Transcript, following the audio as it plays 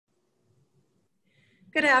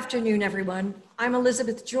Good afternoon, everyone. I'm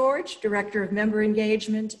Elizabeth George, Director of Member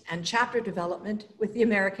Engagement and Chapter Development with the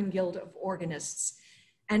American Guild of Organists.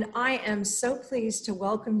 And I am so pleased to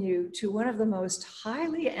welcome you to one of the most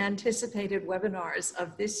highly anticipated webinars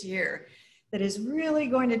of this year that is really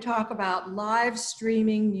going to talk about live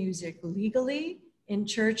streaming music legally in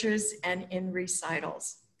churches and in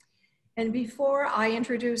recitals. And before I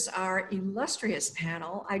introduce our illustrious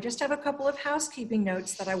panel, I just have a couple of housekeeping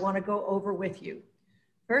notes that I want to go over with you.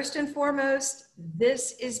 First and foremost,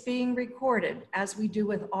 this is being recorded as we do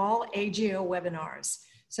with all AGO webinars.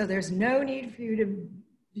 So there's no need for you to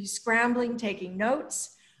be scrambling, taking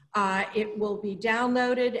notes. It will be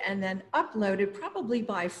downloaded and then uploaded probably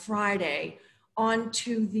by Friday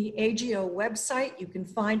onto the AGO website. You can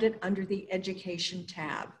find it under the Education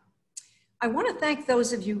tab. I want to thank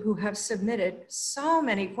those of you who have submitted so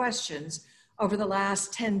many questions over the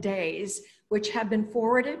last 10 days, which have been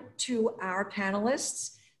forwarded to our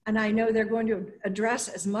panelists. And I know they're going to address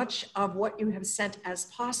as much of what you have sent as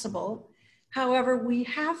possible. However, we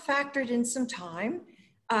have factored in some time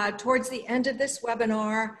towards the end of this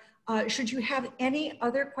webinar. Should you have any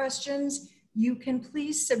other questions, you can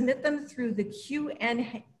please submit them through the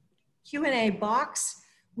Q&A box,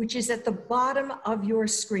 which is at the bottom of your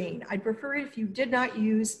screen. I'd prefer it if you did not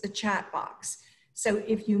use the chat box. So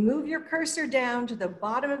if you move your cursor down to the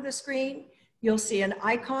bottom of the screen, you'll see an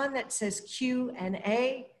icon that says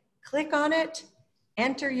Q&A. Click on it,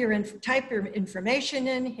 type your information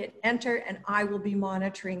in, hit enter, and I will be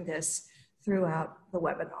monitoring this throughout the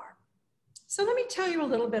webinar. So let me tell you a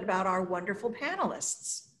little bit about our wonderful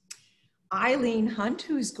panelists. Eileen Hunt,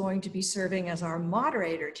 who's going to be serving as our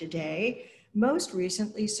moderator today, most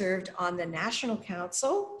recently served on the National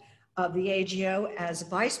Council of the AGO as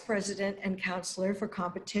Vice President and Counselor for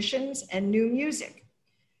Competitions and New Music.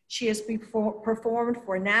 She has performed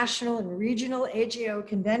for national and regional AGO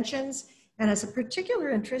conventions and has a particular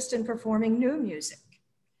interest in performing new music.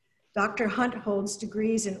 Dr. Hunt holds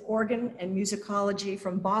degrees in organ and musicology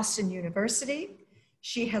from Boston University.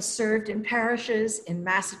 She has served in parishes in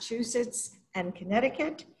Massachusetts and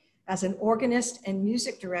Connecticut as an organist and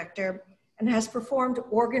music director and has performed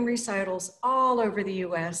organ recitals all over the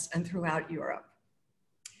US and throughout Europe.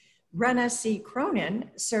 Brenna C. Cronin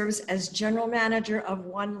serves as General Manager of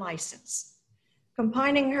One License.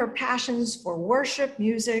 Combining her passions for worship,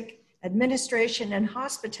 music, administration, and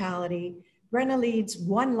hospitality, Brenna leads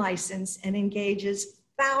One License and engages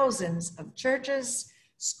thousands of churches,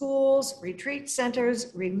 schools, retreat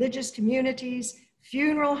centers, religious communities,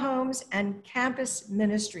 funeral homes, and campus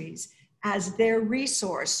ministries as their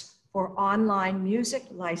resource for online music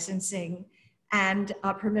licensing and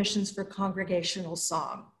permissions for congregational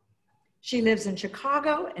song. She lives in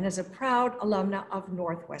Chicago and is a proud alumna of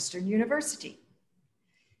Northwestern University.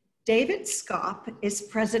 David Skopp is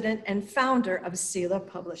president and founder of Sela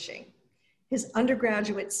Publishing. His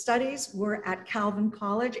undergraduate studies were at Calvin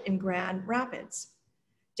College in Grand Rapids.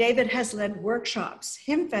 David has led workshops,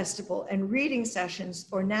 hymn festival, and reading sessions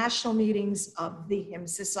for national meetings of the Hymn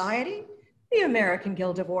Society, the American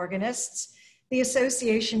Guild of Organists, the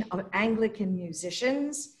Association of Anglican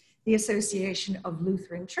Musicians, the Association of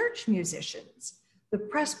Lutheran Church Musicians, the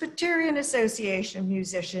Presbyterian Association of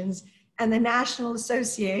Musicians, and the National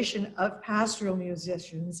Association of Pastoral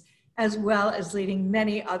Musicians, as well as leading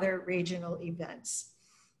many other regional events.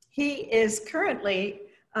 He is currently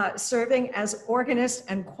serving as organist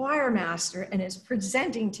and choir master and is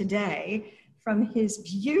presenting today from his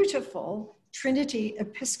beautiful Trinity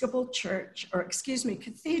Episcopal Church,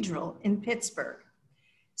 Cathedral in Pittsburgh.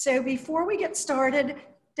 So before we get started,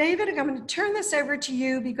 David, I'm going to turn this over to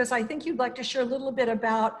you because I think you'd like to share a little bit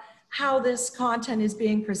about how this content is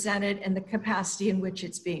being presented and the capacity in which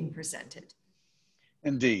it's being presented.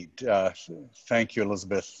 Indeed. Thank you,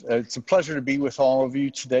 Elizabeth. It's a pleasure to be with all of you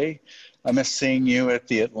today. I miss seeing you at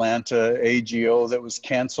the Atlanta AGO that was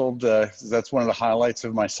canceled. That's one of the highlights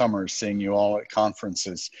of my summers, seeing you all at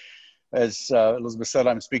conferences. As Elizabeth said,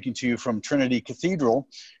 I'm speaking to you from Trinity Cathedral,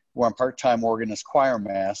 where I'm part-time organist choir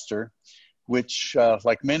master, which,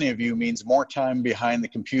 like many of you, means more time behind the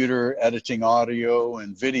computer editing audio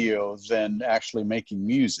and video than actually making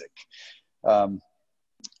music.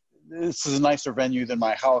 This is a nicer venue than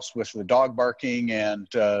my house with the dog barking and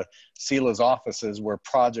Sela's offices where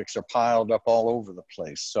projects are piled up all over the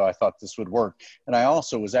place. So I thought this would work. And I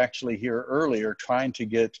also was actually here earlier trying to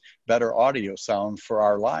get better audio sound for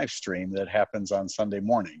our live stream that happens on Sunday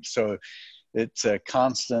morning. So it's a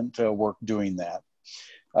constant work doing that.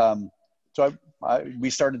 We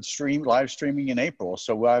started live streaming in April.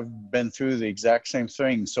 So I've been through the exact same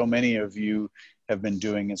thing so many of you have been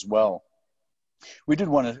doing as well. We did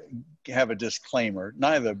want to have a disclaimer.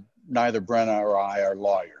 Neither Brenna or I are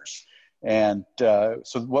lawyers. And so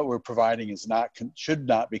what we're providing is should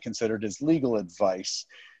not be considered as legal advice.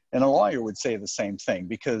 And a lawyer would say the same thing,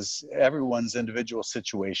 because everyone's individual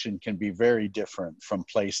situation can be very different from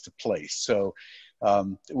place to place. So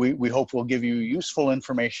we hope we'll give you useful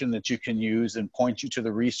information that you can use and point you to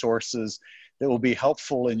the resources that will be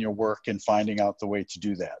helpful in your work in finding out the way to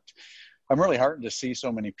do that. I'm really heartened to see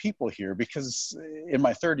so many people here, because in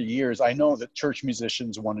my 30 years, I know that church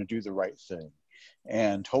musicians want to do the right thing.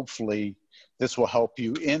 And hopefully this will help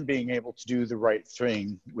you in being able to do the right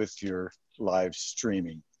thing with your live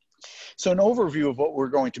streaming. So an overview of what we're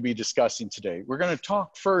going to be discussing today. We're going to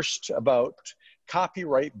talk first about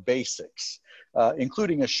copyright basics,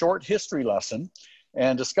 including a short history lesson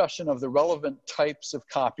and discussion of the relevant types of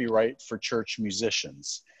copyright for church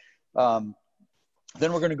musicians.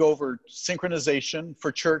 Then we're going to go over synchronization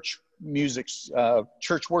for church music,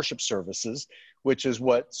 church worship services, which is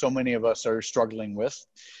what so many of us are struggling with.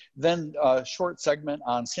 Then a short segment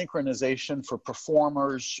on synchronization for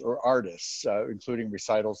performers or artists, including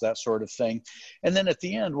recitals, that sort of thing. And then at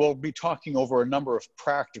the end, we'll be talking over a number of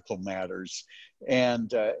practical matters,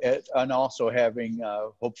 and also having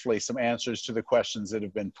hopefully some answers to the questions that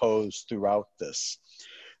have been posed throughout this.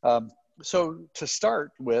 So to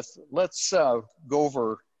start with, let's go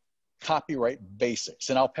over copyright basics,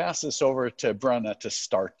 and I'll pass this over to Brenna to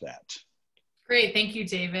start that. Great, thank you,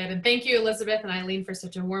 David. And thank you, Elizabeth and Eileen, for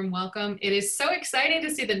such a warm welcome. It is so exciting to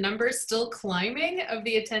see the numbers still climbing of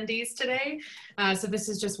the attendees today. So this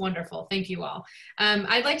is just wonderful. Thank you all.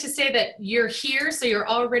 I'd like to say that you're here, so you're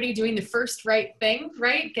already doing the first right thing,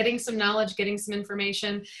 right? Getting some knowledge, getting some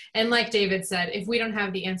information. And like David said, if we don't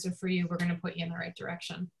have the answer for you, we're going to put you in the right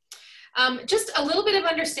direction. Just a little bit of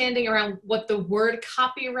understanding around what the word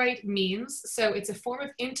copyright means. So it's a form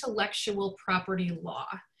of intellectual property law.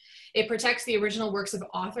 It protects the original works of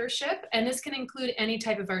authorship, and this can include any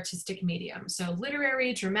type of artistic medium. So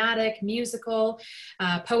literary, dramatic, musical,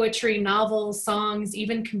 poetry, novels, songs,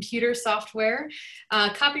 even computer software.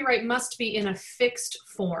 Copyright must be in a fixed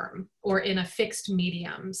form or in a fixed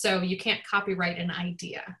medium. So you can't copyright an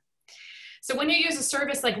idea. So when you use a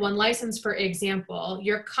service like One License, for example,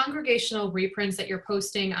 your congregational reprints that you're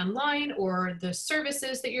posting online, or the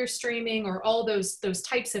services that you're streaming, or all those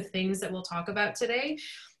types of things that we'll talk about today,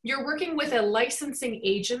 you're working with a licensing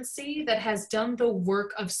agency that has done the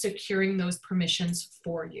work of securing those permissions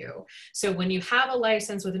for you. So when you have a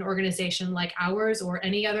license with an organization like ours or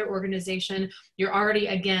any other organization, you're already,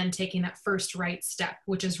 again, taking that first right step,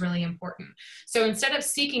 which is really important. So instead of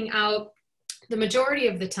seeking out the majority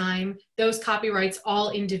of the time, those copyrights all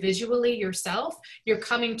individually yourself, you're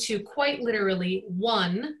coming to quite literally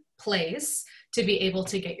one place to be able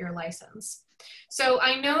to get your license. So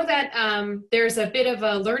I know that there's a bit of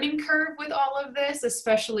a learning curve with all of this,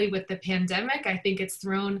 especially with the pandemic. I think it's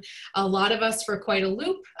thrown a lot of us for quite a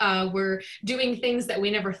loop. We're doing things that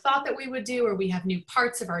we never thought that we would do, or we have new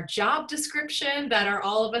parts of our job description that are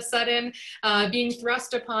all of a sudden being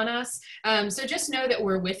thrust upon us. So just know that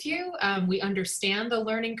we're with you. We understand the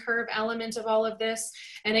learning curve element of all of this.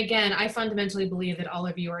 And again, I fundamentally believe that all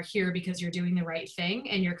of you are here because you're doing the right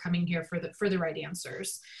thing and you're coming here for the right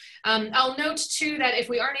answers. I'll note too that if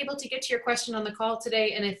we aren't able to get to your question on the call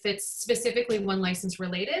today, and if it's specifically One License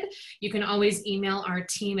related, you can always email our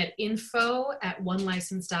team at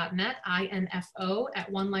info@onelicense.net,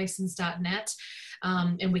 info@onelicense.net,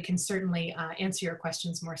 and we can certainly answer your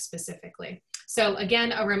questions more specifically. So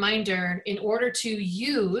again, a reminder, in order to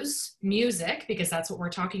use music, because that's what we're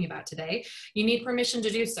talking about today, you need permission to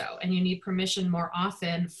do so, and you need permission more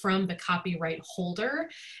often from the copyright holder,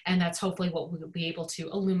 and that's hopefully what we'll be able to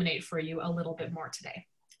illuminate for you a little bit more today.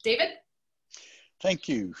 David? Thank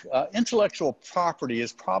you. Intellectual property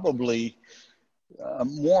is probably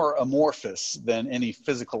more amorphous than any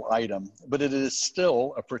physical item, but it is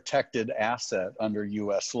still a protected asset under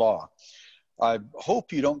US law. I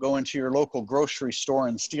hope you don't go into your local grocery store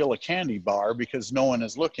and steal a candy bar because no one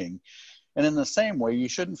is looking. And in the same way, you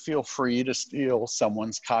shouldn't feel free to steal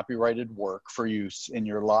someone's copyrighted work for use in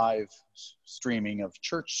your live streaming of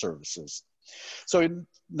church services. So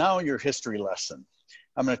now your history lesson.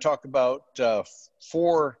 I'm going to talk about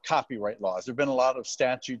 4 copyright laws. There have been a lot of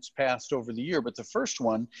statutes passed over the year, but the first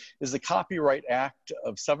one is the Copyright Act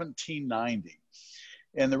of 1790.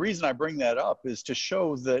 And the reason I bring that up is to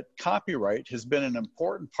show that copyright has been an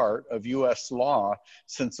important part of US law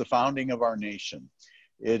since the founding of our nation.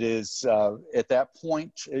 It is, at that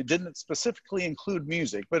point, it didn't specifically include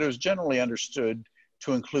music, but it was generally understood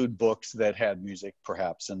to include books that had music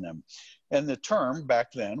perhaps in them. And the term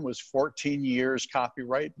back then was 14 years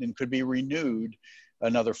copyright and could be renewed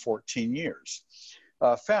another 14 years.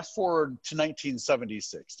 Fast forward to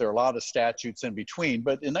 1976. There are a lot of statutes in between,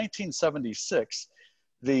 but in 1976,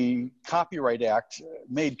 the Copyright Act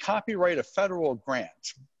made copyright a federal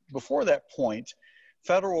grant. Before that point,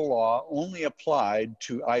 federal law only applied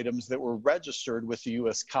to items that were registered with the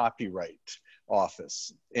U.S. Copyright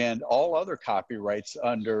Office, and all other copyrights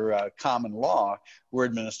under common law were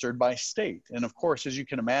administered by state. And of course, as you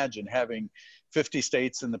can imagine, having 50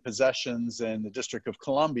 states in the possessions and the District of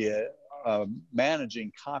Columbia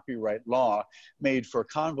managing copyright law made for a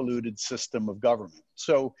convoluted system of government.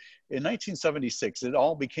 So in 1976, it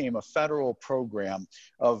all became a federal program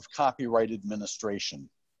of copyright administration.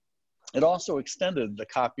 It also extended the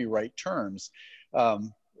copyright terms,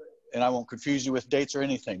 and I won't confuse you with dates or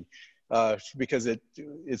anything, because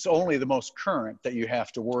it's only the most current that you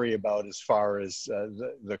have to worry about as far as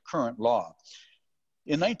the current law.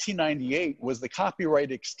 In 1998 was the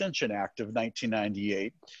Copyright Extension Act of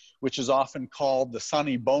 1998, which is often called the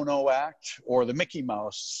Sonny Bono Act or the Mickey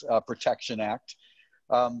Mouse Protection Act.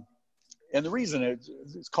 And the reason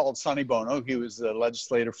it's called Sonny Bono, he was a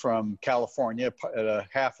legislator from California,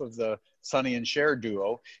 half of the Sonny and Cher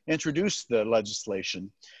duo, introduced the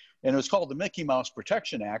legislation. And it was called the Mickey Mouse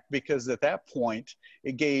Protection Act because at that point,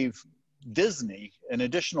 it gave Disney an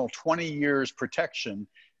additional 20 years protection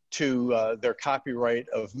to their copyright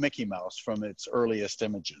of Mickey Mouse from its earliest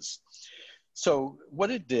images. So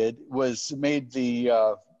what it did was made the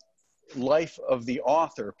life of the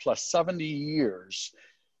author plus 70 years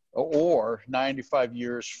or 95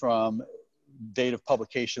 years from date of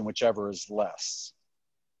publication, whichever is less.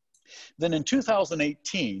 Then in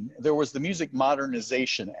 2018, there was the Music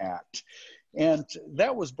Modernization Act. And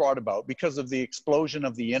that was brought about because of the explosion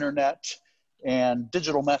of the internet and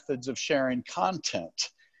digital methods of sharing content.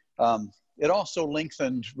 It also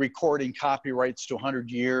lengthened recording copyrights to 100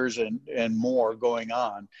 years and more going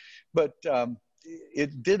on. But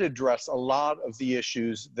it did address a lot of the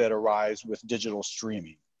issues that arise with digital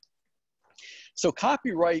streaming. So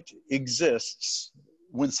copyright exists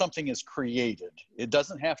when something is created. It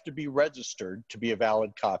doesn't have to be registered to be a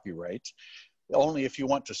valid copyright. Only if you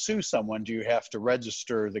want to sue someone do you have to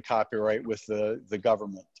register the copyright with the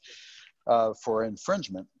government for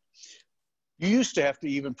infringement. You used to have to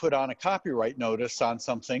even put on a copyright notice on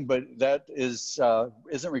something, but that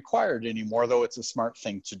isn't required anymore, though it's a smart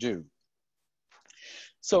thing to do.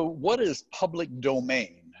 So what is public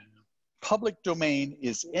domain? Public domain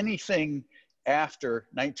is anything after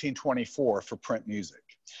 1924 for print music,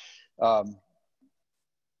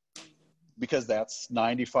 because that's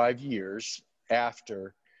 95 years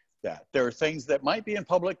after that. There are things that might be in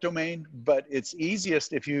public domain, but it's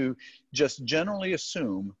easiest if you just generally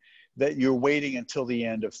assume that you're waiting until the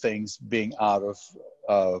end of things being out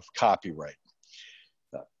of copyright.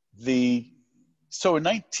 So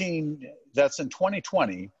that's in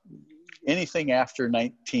 2020, anything after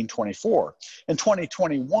 1924. In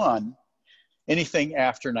 2021, anything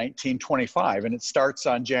after 1925, and it starts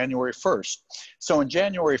on January 1st. So on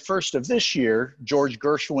January 1st of this year, George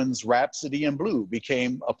Gershwin's Rhapsody in Blue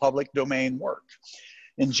became a public domain work.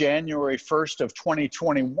 In January 1st of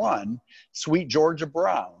 2021, Sweet Georgia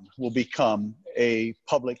Brown will become a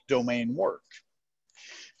public domain work.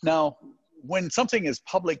 Now, when something is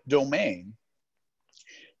public domain,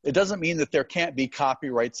 it doesn't mean that there can't be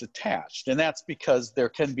copyrights attached, and that's because there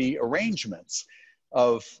can be arrangements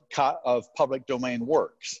of public domain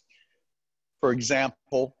works. For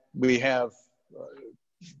example, we have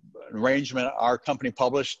an arrangement our company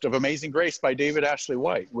published of Amazing Grace by David Ashley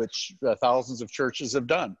White, which thousands of churches have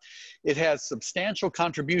done. It has substantial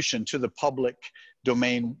contribution to the public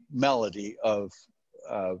domain melody of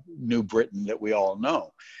New Britain that we all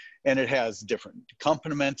know. And it has different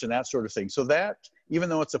accompaniment and that sort of thing. So that, even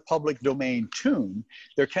though it's a public domain tune,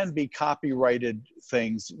 there can be copyrighted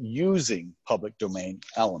things using public domain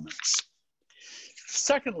elements.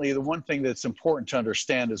 Secondly, the one thing that's important to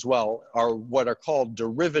understand as well are what are called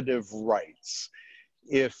derivative rights.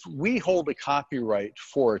 If we hold a copyright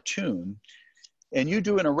for a tune and you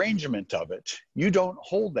do an arrangement of it, you don't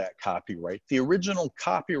hold that copyright. The original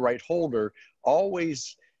copyright holder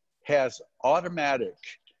always has automatic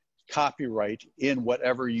copyright in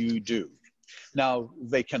whatever you do. Now,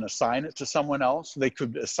 they can assign it to someone else. They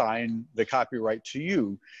could assign the copyright to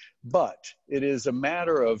you, but it is a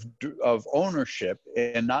matter of ownership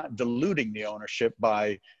and not diluting the ownership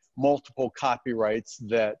by multiple copyrights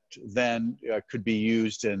that then could be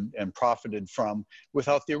used and profited from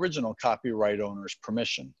without the original copyright owner's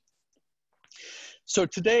permission. So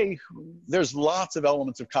today, there's lots of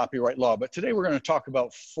elements of copyright law, but today we're going to talk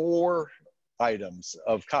about 4 items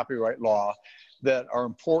of copyright law that are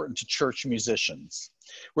important to church musicians.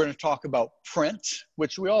 We're going to talk about print,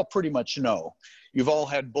 which we all pretty much know. You've all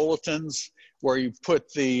had bulletins where you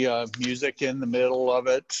put the music in the middle of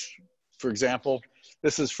it. For example,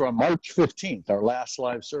 this is from March 15th, our last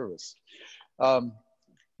live service.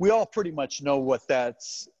 We all pretty much know what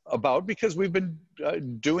that's about because we've been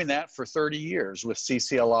doing that for 30 years with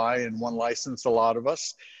CCLI and one license, a lot of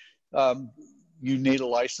us. You need a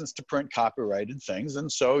license to print copyrighted things,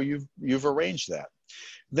 and so you've arranged that.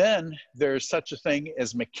 Then there's such a thing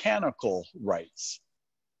as mechanical rights.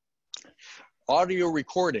 Audio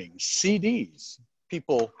recordings, CDs.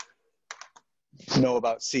 People know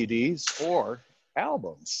about CDs or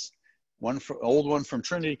albums. Old one from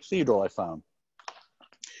Trinity Cathedral I found.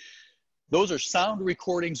 Those are sound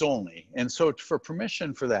recordings only. And so for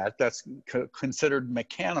permission for that, that's considered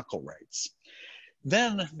mechanical rights.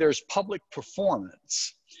 Then there's public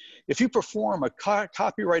performance. If you perform a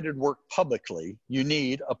copyrighted work publicly, you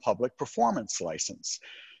need a public performance license.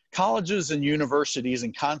 Colleges and universities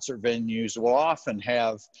and concert venues will often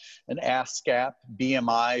have an ASCAP,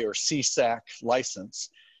 BMI, or CSAC license,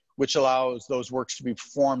 which allows those works to be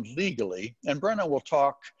performed legally. And Brenna will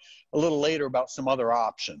talk a little later about some other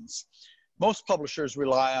options. Most publishers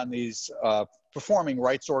rely on these performing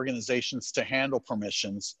rights organizations to handle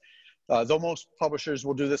permissions, though most publishers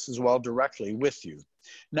will do this as well directly with you.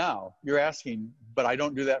 Now, you're asking, but I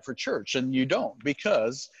don't do that for church, and you don't,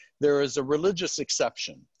 because there is a religious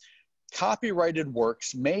exception. Copyrighted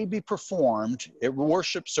works may be performed at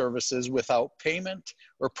worship services without payment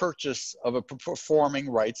or purchase of a performing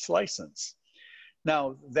rights license.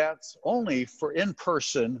 Now, that's only for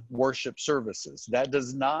in-person worship services. That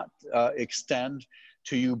does not extend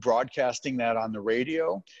to you broadcasting that on the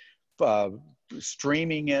radio,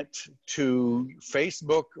 streaming it to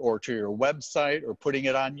Facebook or to your website, or putting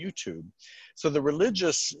it on YouTube. So the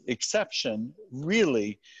religious exception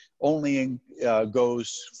really only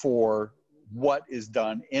goes for what is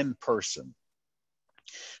done in person.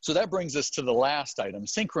 So that brings us to the last item,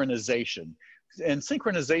 synchronization. And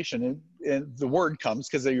synchronization, and the word comes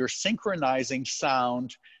because you're synchronizing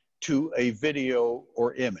sound to a video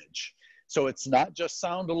or image. So it's not just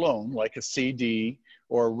sound alone, like a CD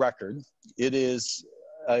or a record. It is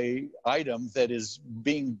an item that is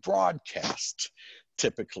being broadcast,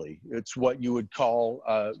 typically. It's what you would call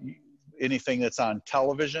anything that's on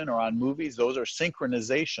television or on movies. Those are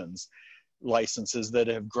synchronizations licenses that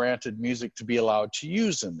have granted music to be allowed to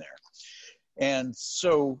use in there. And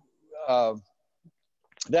so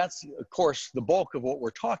that's, of course, the bulk of what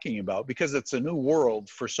we're talking about, because it's a new world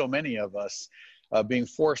for so many of us being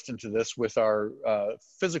forced into this with our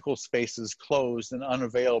physical spaces closed and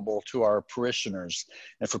unavailable to our parishioners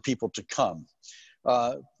and for people to come.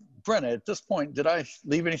 Brenna, at this point, did I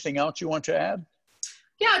leave anything out you want to add?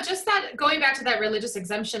 Yeah, just that, going back to that religious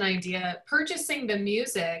exemption idea, purchasing the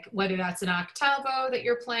music, whether that's an octavo that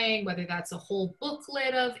you're playing, whether that's a whole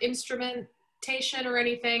booklet of instrumentation or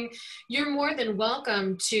anything, you're more than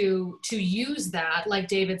welcome to use that, like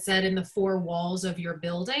David said, in the 4 walls of your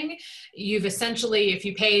building. You've essentially, if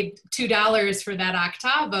you paid $2 for that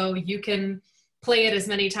octavo, you can play it as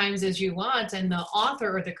many times as you want, and the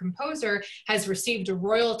author or the composer has received a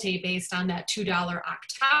royalty based on that $2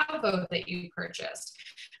 octavo that you purchased.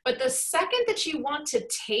 But the second that you want to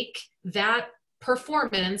take that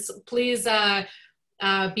performance, please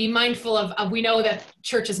be mindful of, we know that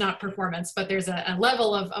church is not performance, but there's a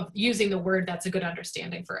level of using the word that's a good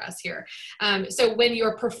understanding for us here. So when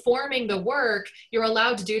you're performing the work, you're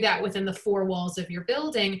allowed to do that within the 4 walls of your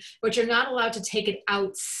building, but you're not allowed to take it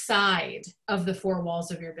outside of the 4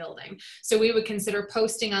 walls of your building. So we would consider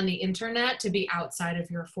posting on the internet to be outside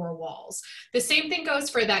of your 4 walls. The same thing goes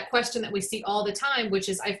for that question that we see all the time, which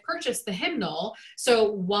is, I've purchased the hymnal,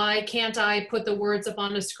 so why can't I put the words up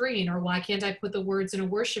on a screen, or why can't I put the words in a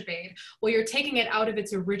worship aid? Well, you're taking it out of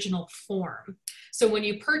its original form. So when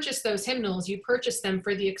you purchase those hymnals, you purchase them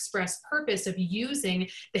for the express purpose of using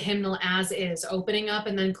the hymnal as is, opening up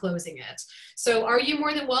and then closing it. So are you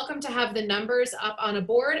more than welcome to have the numbers up on a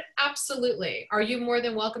board? Absolutely. Are you more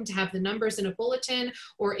than welcome to have the numbers in a bulletin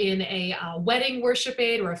or in a wedding worship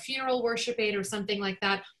aid or a funeral worship aid or something like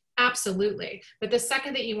that? Absolutely. But the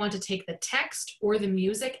second that you want to take the text or the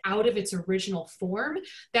music out of its original form,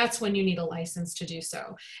 that's when you need a license to do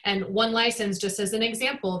so. And one license, just as an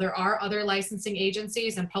example, there are other licensing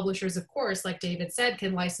agencies and publishers, of course, like David said,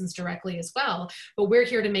 can license directly as well. But we're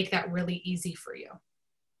here to make that really easy for you.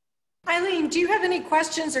 Eileen, do you have any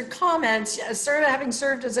questions or comments, having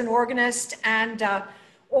served as an organist and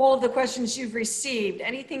all the questions you've received.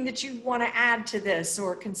 Anything that you want to add to this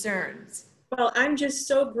or concerns? Well, I'm just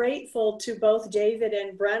so grateful to both David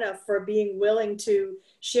and Brenna for being willing to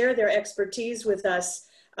share their expertise with us.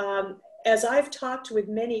 As I've talked with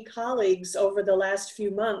many colleagues over the last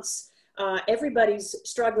few months, everybody's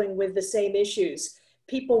struggling with the same issues.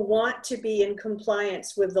 People want to be in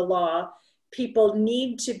compliance with the law. People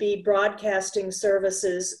need to be broadcasting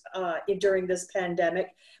services during this pandemic,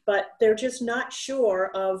 but they're just not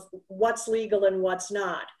sure of what's legal and what's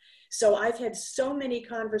not. So I've had so many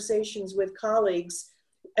conversations with colleagues,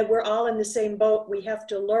 and we're all in the same boat. We have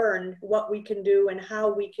to learn what we can do and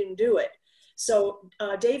how we can do it. So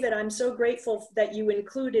David, I'm so grateful that you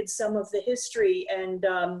included some of the history and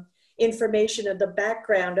information of the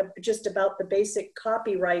background of just about the basic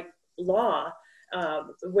copyright law,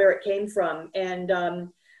 where it came from. And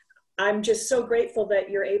I'm just so grateful that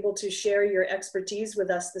you're able to share your expertise with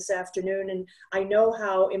us this afternoon. And I know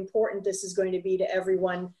how important this is going to be to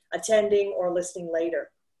everyone attending or listening later.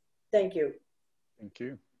 Thank you. Thank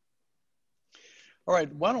you. All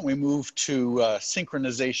right, why don't we move to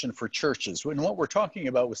synchronization for churches? And what we're talking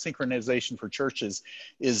about with synchronization for churches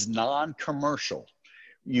is non-commercial.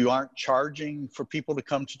 You aren't charging for people to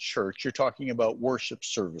come to church. You're talking about worship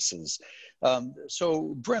services.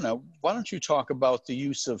 So Brenna, why don't you talk about the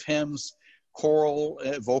use of hymns, choral,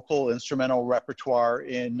 vocal, instrumental repertoire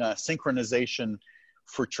in synchronization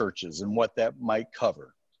for churches and what that might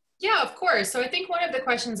cover? Yeah, of course. So I think one of the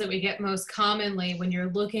questions that we get most commonly when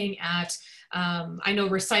you're looking at, I know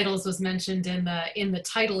recitals was mentioned in the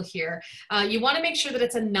title here, you want to make sure that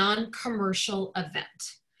it's a non-commercial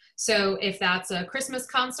event. So if that's a Christmas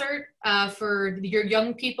concert for your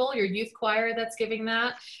young people, your youth choir that's giving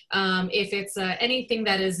that, if it's anything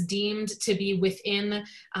that is deemed to be within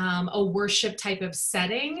a worship type of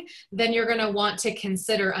setting, then you're going to want to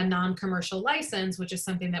consider a non-commercial license, which is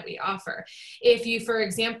something that we offer. If you, for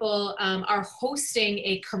example, are hosting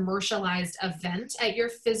a commercialized event at your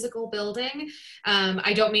physical building,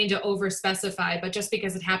 I don't mean to over-specify, but just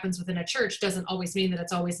because it happens within a church doesn't always mean that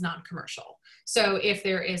it's always non-commercial. So if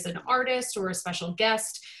there is an artist or a special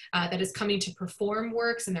guest that is coming to perform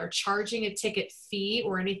works and they're charging a ticket fee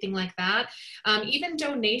or anything like that, even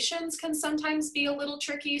donations can sometimes be a little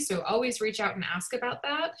tricky. So always reach out and ask about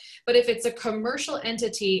that. But if it's a commercial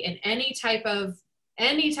entity in any type of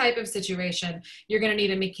situation, you're going to need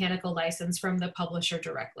a mechanical license from the publisher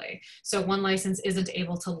directly. So one license isn't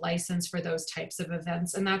able to license for those types of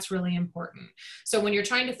events, and that's really important. So when you're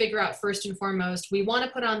trying to figure out, first and foremost, we want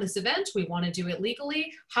to put on this event, we want to do it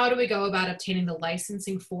legally, how do we go about obtaining the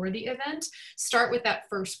licensing for the event? Start with that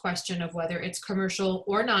first question of whether it's commercial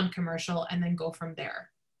or non-commercial, and then go from there.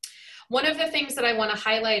 One of the things that I want to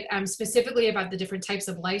highlight specifically about the different types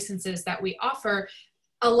of licenses that we offer,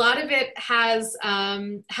 a lot of it has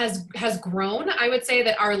grown. I would say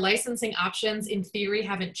that our licensing options in theory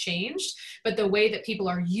haven't changed, but the way that people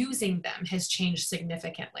are using them has changed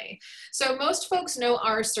significantly. So most folks know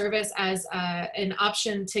our service as an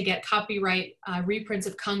option to get copyright reprints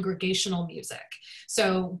of congregational music.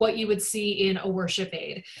 So what you would see in a worship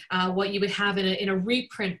aid, what you would have in a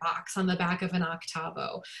reprint box on the back of an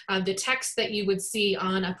octavo, the text that you would see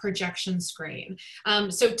on a projection screen.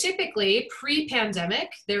 So typically pre-pandemic,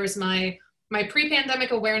 there was my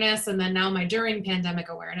pre-pandemic awareness and then now my during pandemic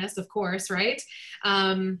awareness, of course, right?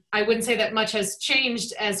 I wouldn't say that much has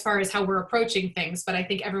changed as far as how we're approaching things, but I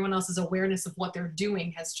think everyone else's awareness of what they're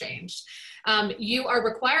doing has changed. You are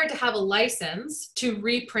required to have a license to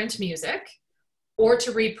reprint music or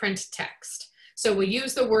to reprint text. So we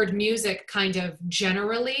use the word music kind of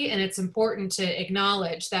generally, and it's important to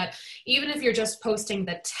acknowledge that even if you're just posting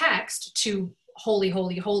the text to Holy,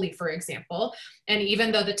 Holy, Holy, for example, and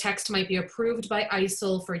even though the text might be approved by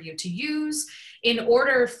ISIL for you to use, in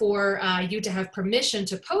order for you to have permission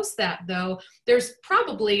to post that, though, there's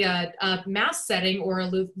probably a mass setting or a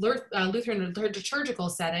Lutheran liturgical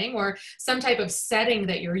setting or some type of setting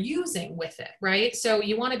that you're using with it, right? So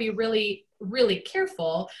you want to be really, really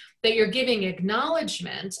careful that you're giving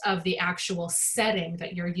acknowledgement of the actual setting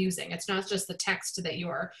that you're using. It's not just the text that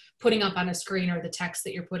you're putting up on a screen or the text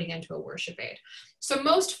that you're putting into a worship aid. So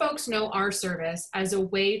most folks know our service as a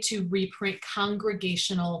way to reprint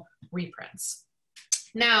congregational reprints.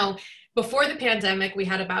 Now, before the pandemic, we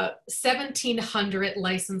had about 1,700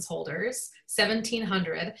 license holders,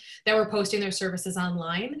 1,700 that were posting their services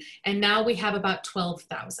online, and now we have about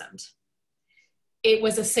 12,000. It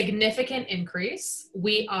was a significant increase.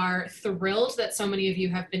 We are thrilled that so many of you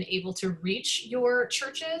have been able to reach your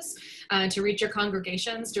churches, to reach your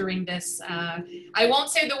congregations during this, I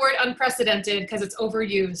won't say the word unprecedented because it's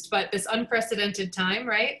overused, but this unprecedented time,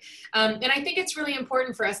 right? And I think it's really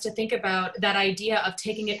important for us to think about that idea of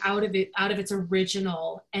taking it out of its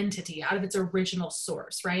original entity, out of its original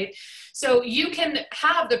source, right? So you can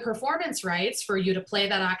have the performance rights for you to play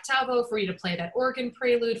that octavo, for you to play that organ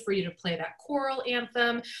prelude, for you to play that choral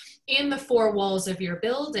anthem in the four walls of your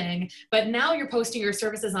building, but now you're posting your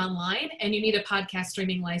services online and you need a podcast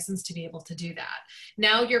streaming license to be able to do that.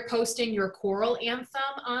 Now you're posting your choral anthem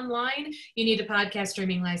online, you need a podcast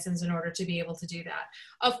streaming license in order to be able to do that.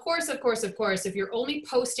 Of course, if you're only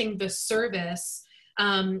posting the service,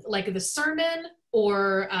 like the sermon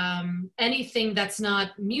or anything that's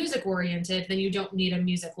not music oriented, then you don't need a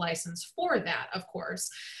music license for that, of course.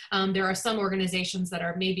 There are some organizations that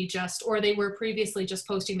are maybe just, or they were previously just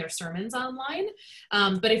posting their sermons online.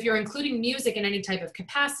 But if you're including music in any type of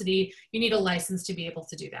capacity, you need a license to be able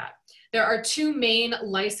to do that. There are two main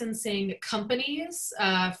licensing companies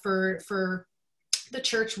for the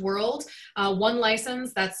church world. One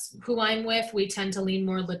license, that's who I'm with. We tend to lean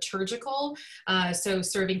more liturgical, so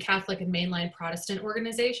serving Catholic and mainline Protestant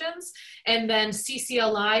organizations. And then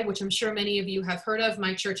CCLI, which I'm sure many of you have heard of.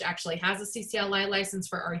 My church actually has a CCLI license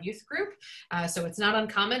for our youth group. So it's not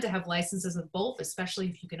uncommon to have licenses of both, especially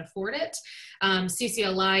if you can afford it.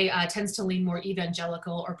 CCLI tends to lean more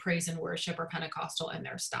evangelical or praise and worship or Pentecostal in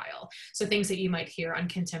their style. So things that you might hear on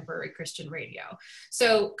contemporary Christian radio.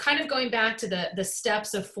 So kind of going back to the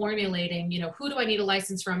steps of formulating, who do I need a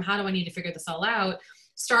license from? How do I need to figure this all out?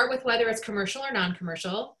 Start with whether it's commercial or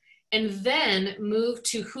non-commercial, and then move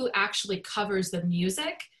to who actually covers the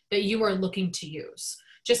music that you are looking to use.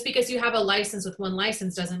 Just because you have a license with one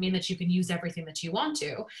license doesn't mean that you can use everything that you want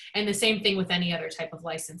to. And the same thing with any other type of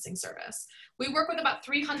licensing service. We work with about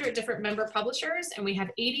 300 different member publishers, and we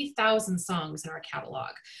have 80,000 songs in our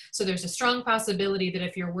catalog. So there's a strong possibility that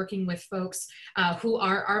if you're working with folks who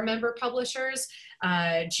are our member publishers,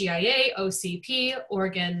 GIA, OCP,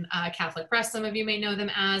 Oregon Catholic Press, some of you may know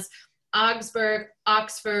them as, Augsburg,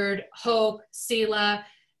 Oxford, Hope, Selah.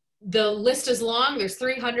 The list is long, there's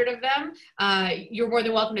 300 of them. You're more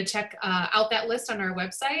than welcome to check out that list on our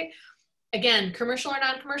website. Again, commercial or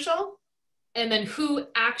non-commercial, and then who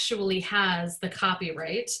actually has the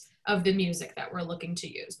copyright of the music that we're looking to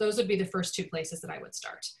use. Those would be the first two places that I would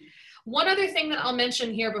start. One other thing that I'll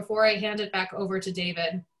mention here before I hand it back over to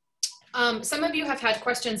David. Some of you have had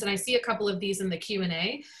questions, and I see a couple of these in the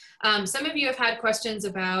Q&A. Some of you have had questions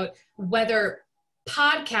about whether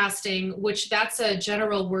podcasting, which that's a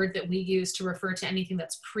general word that we use to refer to anything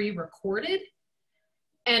that's pre-recorded,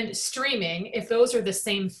 and streaming, if those are the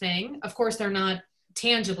same thing. Of course, they're not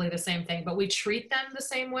tangibly the same thing, but we treat them the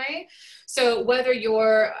same way. So whether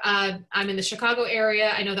you're, I'm in the Chicago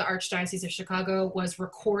area, I know the Archdiocese of Chicago was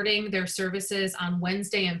recording their services on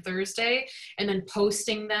Wednesday and Thursday and then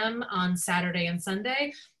posting them on Saturday and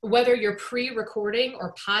Sunday. Whether you're pre-recording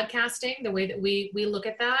or podcasting, the way that we look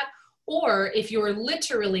at that, or if you're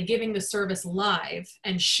literally giving the service live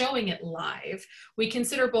and showing it live, we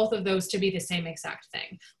consider both of those to be the same exact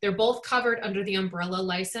thing. They're both covered under the umbrella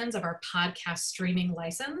license of our podcast streaming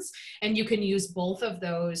license, and you can use both of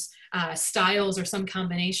those styles or some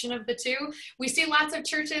combination of the two. We see lots of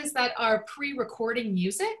churches that are pre-recording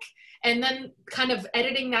music and then kind of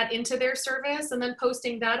editing that into their service and then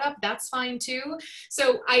posting that up. That's fine too.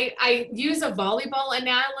 So I use a volleyball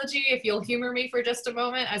analogy, if you'll humor me for just a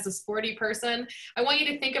moment as a sporty person. I want you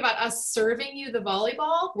to think about us serving you the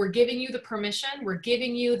volleyball. We're giving you the permission. We're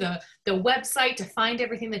giving you the website to find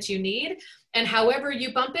everything that you need. And however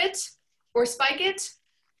you bump it or spike it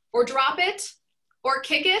or drop it or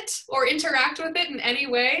kick it or interact with it in any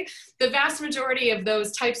way, the vast majority of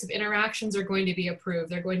those types of interactions are going to be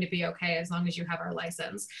approved. They're going to be okay as long as you have our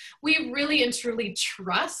license. We really and truly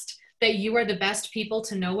trust that you are the best people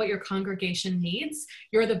to know what your congregation needs.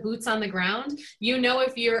 You're the boots on the ground. You know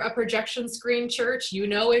if you're a projection screen church, you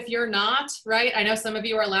know if you're not, right? I know some of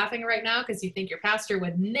you are laughing right now because you think your pastor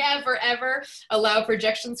would never, ever allow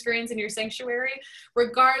projection screens in your sanctuary.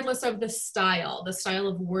 Regardless of the style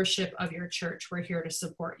of worship of your church, we're here to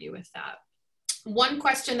support you with that. One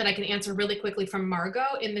question that I can answer really quickly from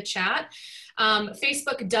Margot in the chat.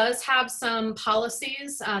 Facebook does have some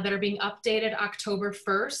policies that are being updated October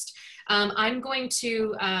 1st. I'm going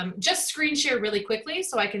to just screen share really quickly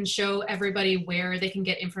so I can show everybody where they can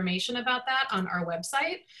get information about that on our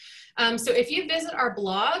website. So if you visit our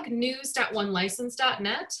blog,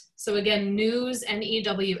 news.onelicense.net, so again, news,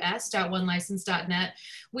 news.onelicense.net,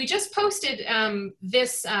 we just posted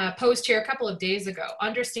this post here a couple of days ago,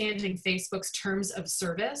 Understanding Facebook's Terms of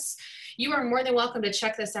Service. You are more than welcome to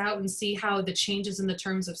check this out and see how the changes in the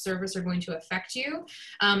terms of service are going to affect you.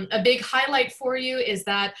 A big highlight for you is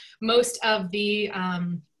that most of the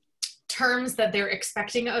terms that they're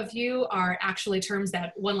expecting of you are actually terms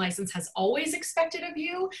that One License has always expected of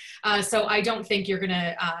you. So I don't think you're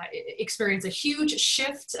gonna experience a huge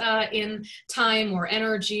shift in time or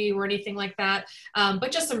energy or anything like that,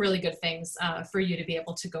 but just some really good things for you to be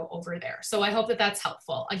able to go over there. So I hope that that's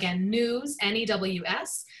helpful. Again, news,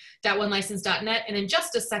 news.onelicense.net, and in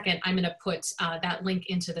just a second, I'm gonna put that link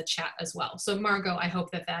into the chat as well. So Margot, I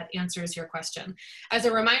hope that that answers your question. As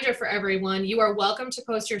a reminder for everyone, you are welcome to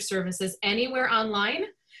post your services anywhere online.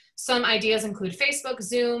 Some ideas include Facebook,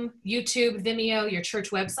 Zoom, YouTube, Vimeo, your church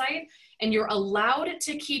website, and you're allowed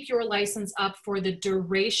to keep your license up for the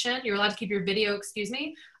duration, you're allowed to keep your video, excuse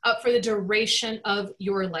me, up for the duration of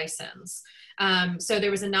your license. So there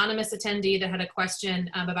was an anonymous attendee that had a question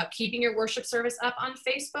about keeping your worship service up on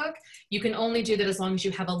Facebook. You can only do that as long as you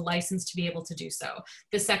have a license to be able to do so.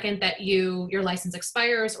 The second that your license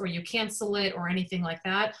expires or you cancel it or anything like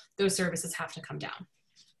that, those services have to come down.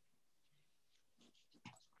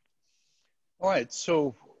 All right,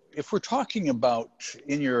 so if we're talking about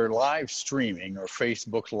in your live streaming or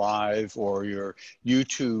Facebook Live or your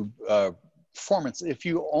YouTube performance, if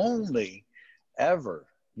you only ever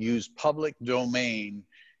use public domain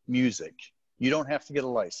music, you don't have to get a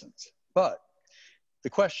license. But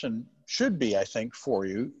the question should be, I think, for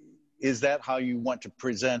you, is that how you want to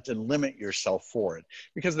present and limit yourself for it?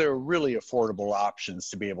 Because there are really affordable options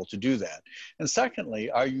to be able to do that. And secondly,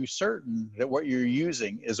 are you certain that what you're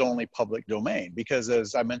using is only public domain? Because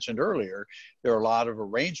as I mentioned earlier, there are a lot of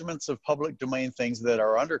arrangements of public domain things that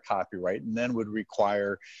are under copyright and then would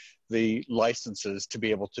require the licenses to be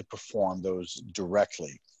able to perform those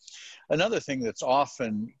directly. Another thing that's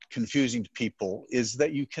often confusing to people is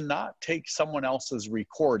that you cannot take someone else's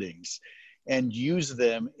recordings and use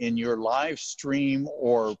them in your live stream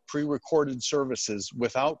or pre-recorded services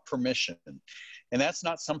without permission. And that's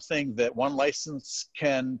not something that One License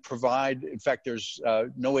can provide. In fact, there's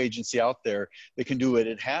no agency out there that can do it.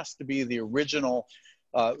 It has to be the original,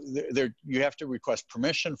 you have to request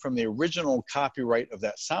permission from the original copyright of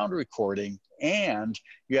that sound recording, and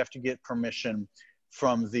you have to get permission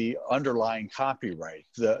from the underlying copyright,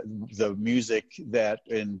 the music that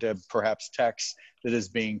and perhaps text that is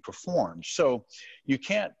being performed. So you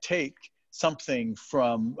can't take something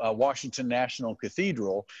from Washington National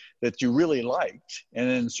Cathedral that you really liked and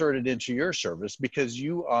insert it into your service, because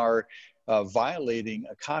you are violating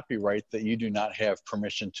a copyright that you do not have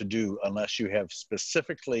permission to do unless you have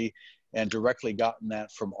specifically and directly gotten that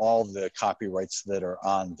from all the copyrights that are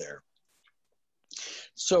on there.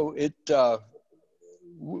 So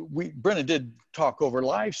Brenna did talk over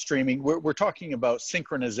live streaming. We're talking about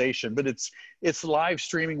synchronization, but it's live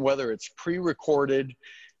streaming, whether it's pre-recorded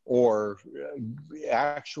or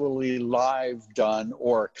actually live done,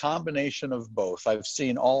 or a combination of both. I've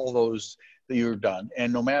seen all those that you've done,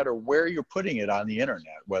 and no matter where you're putting it on the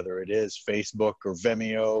internet, whether it is Facebook or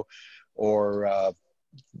Vimeo or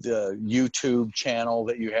the YouTube channel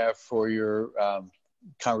that you have for your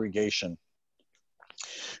congregation.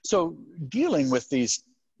 So dealing with these,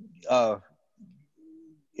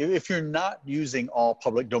 if you're not using all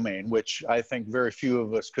public domain, which I think very few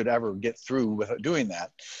of us could ever get through without doing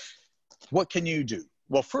that, what can you do?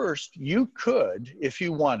 Well, first, you could, if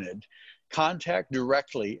you wanted, contact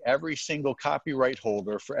directly every single copyright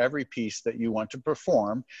holder for every piece that you want to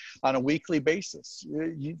perform on a weekly basis.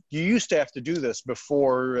 You used to have to do this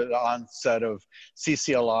before the onset of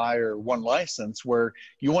CCLI or One License, where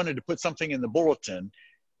you wanted to put something in the bulletin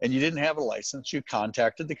and you didn't have a license. You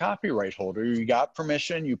contacted the copyright holder, you got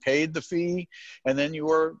permission, you paid the fee, and then you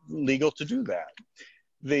were legal to do that.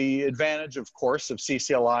 The advantage, of course, of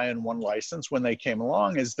CCLI and One License when they came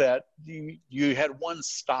along is that you had one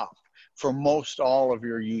stop for most all of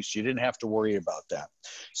your use. You didn't have to worry about that.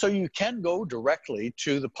 So you can go directly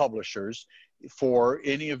to the publishers for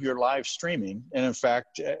any of your live streaming. And in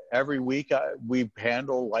fact, every week we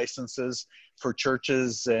handle licenses for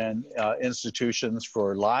churches and institutions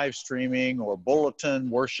for live streaming or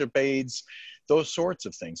bulletin, worship aids, those sorts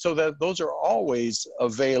of things. So that those are always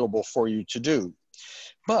available for you to do.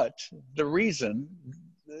 But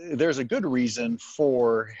there's a good reason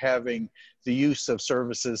for having the use of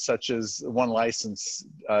services such as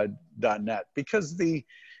onelicense.net, because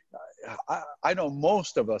I know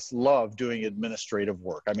most of us love doing administrative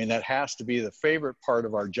work. I mean, that has to be the favorite part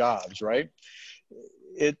of our jobs, right?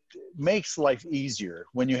 It makes life easier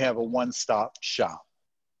when you have a one-stop shop.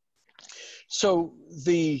 So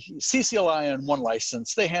the CCLI and One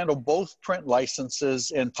License, they handle both print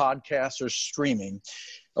licenses and podcasts or streaming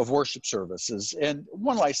of worship services. And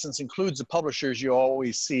One License includes the publishers you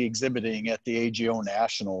always see exhibiting at the AGO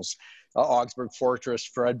Nationals: Augsburg Fortress,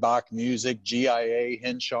 Fred Bach Music, GIA,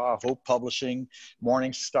 Henshaw, Hope Publishing,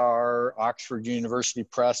 Morning Star, Oxford University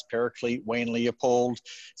Press, Paraclete, Wayne Leopold,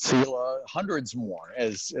 Sela, hundreds more,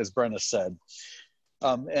 as Brenna said.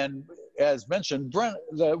 And as mentioned,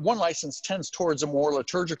 the One License tends towards the more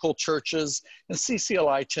liturgical churches, and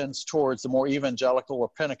CCLI tends towards the more evangelical or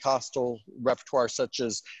Pentecostal repertoire, such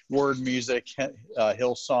as word music,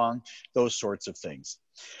 Hillsong, those sorts of things.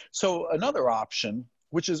 So another option,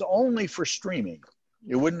 which is only for streaming,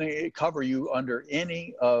 it wouldn't cover you under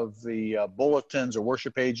any of the bulletins or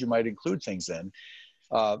worship aids you might include things in,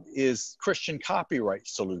 is Christian Copyright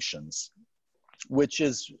Solutions, which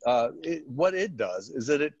is what it does is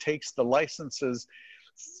that it takes the licenses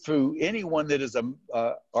through anyone that is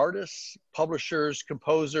artists, publishers,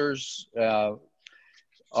 composers of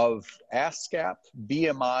ASCAP,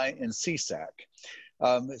 BMI, and CSAC.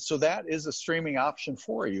 So that is a streaming option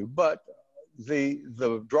for you, but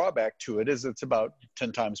the drawback to it is it's about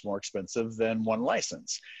 10 times more expensive than One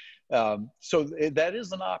License. So that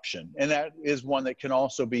is an option, and that is one that can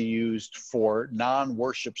also be used for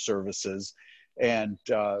non-worship services and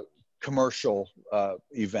commercial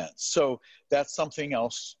events. So that's something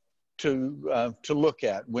else to look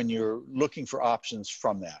at when you're looking for options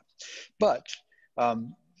from that. But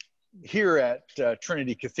here at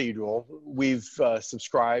Trinity Cathedral, we've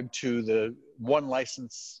subscribed to the One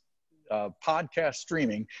License podcast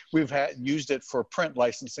streaming. We've used it for print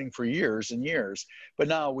licensing for years and years, but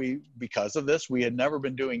now because of this, we had never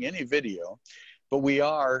been doing any video, but we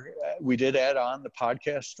did add on the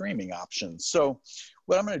podcast streaming options. So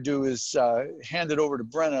what I'm going to do is hand it over to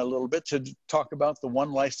Brenna a little bit to talk about the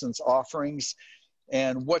One License offerings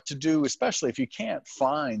and what to do, especially if you can't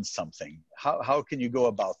find something. How can you go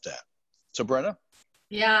about that? So Brenna?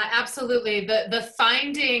 Yeah, absolutely. The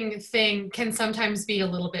finding thing can sometimes be a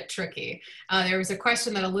little bit tricky. There was a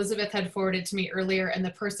question that Elizabeth had forwarded to me earlier, and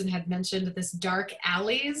the person had mentioned this dark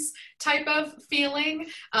alleys type of feeling.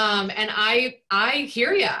 And I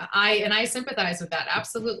hear you. I sympathize with that.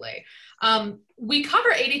 Absolutely. We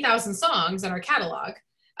cover 80,000 songs in our catalog.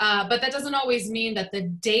 But that doesn't always mean that the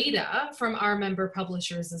data from our member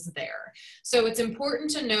publishers is there. So it's important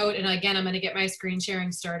to note, and again, I'm going to get my screen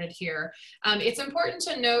sharing started here. It's important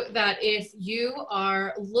to note that if you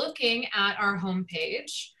are looking at our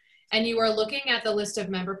homepage and you are looking at the list of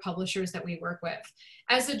member publishers that we work with,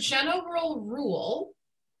 as a general rule,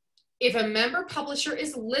 if a member publisher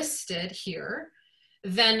is listed here,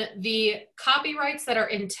 then the copyrights that are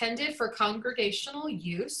intended for congregational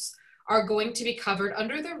use are going to be covered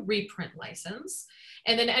under the reprint license.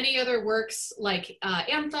 And then any other works like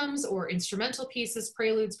anthems or instrumental pieces,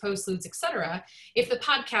 preludes, postludes, etc., if the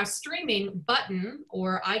podcast streaming button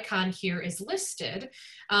or icon here is listed,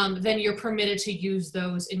 then you're permitted to use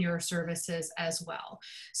those in your services as well.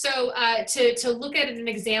 So to look at an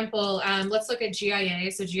example, let's look at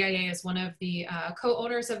GIA. So GIA is one of the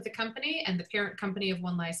co-owners of the company and the parent company of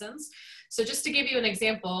One License. So just to give you an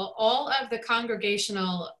example, all of the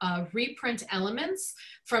congregational reprint elements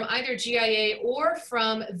from either GIA or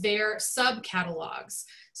from their subcatalogs.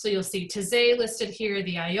 So you'll see Taizé listed here,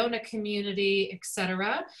 the Iona community,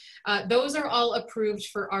 etc. Those are all approved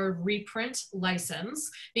for our reprint license,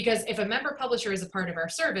 because if a member publisher is a part of our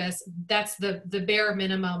service, that's the bare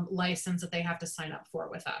minimum license that they have to sign up for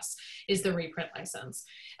with us, is the reprint license.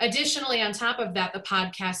 Additionally, on top of that, the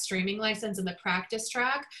podcast streaming license and the practice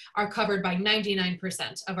track are covered by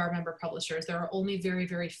 99% of our member publishers. There are only very,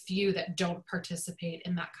 very few that don't participate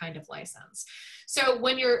in that kind of license. So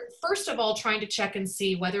when you're, first of all, trying to check and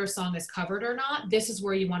see whether a song is covered or not, this is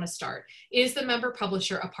where you want to start. Is the member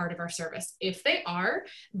publisher a part of our service? If they are,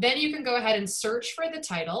 then you can go ahead and search for the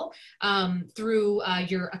title through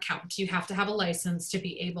your account. You have to have a license to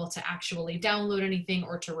be able to actually download anything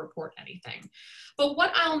or to report anything. But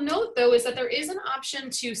what I'll note, though, is that there is an option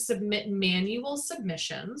to submit manual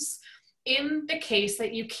submissions in the case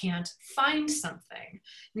that you can't find something.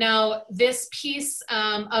 Now, this piece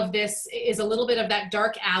of this is a little bit of that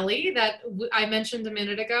dark alley that I mentioned a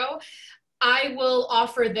minute ago. I will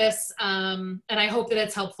offer this, and I hope that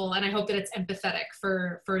it's helpful, and I hope that it's empathetic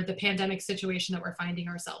for the pandemic situation that we're finding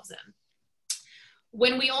ourselves in.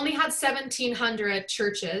 When we only had 1,700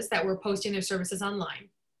 churches that were posting their services online,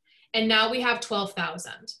 and now we have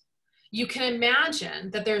 12,000. you can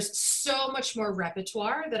imagine that there's so much more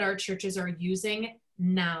repertoire that our churches are using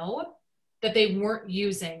now that they weren't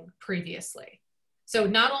using previously. So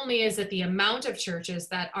not only is it the amount of churches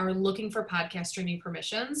that are looking for podcast streaming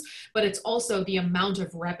permissions, but it's also the amount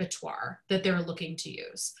of repertoire that they're looking to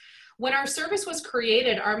use. When our service was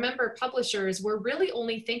created, our member publishers were really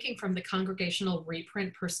only thinking from the congregational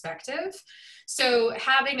reprint perspective. So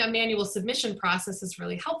having a manual submission process is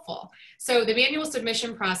really helpful. So the manual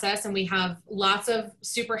submission process, and we have lots of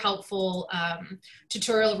super helpful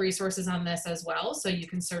tutorial resources on this as well. So you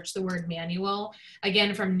can search the word manual,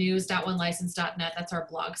 again, from news.onelicense.net. That's our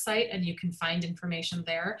blog site, and you can find information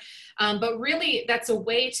there. But really, that's a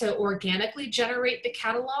way to organically generate the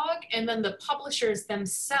catalog, and then the publishers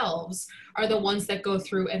themselves are the ones that go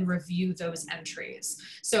through and review those entries.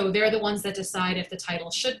 So they're the ones that decide if the title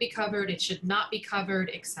should be covered, it should not be covered,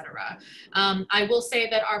 etc. I will say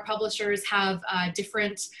that our publishers have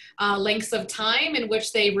different lengths of time in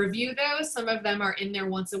which they review those. Some of them are in there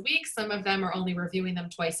once a week. Some of them are only reviewing them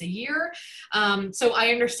twice a year. So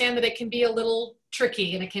I understand that it can be a little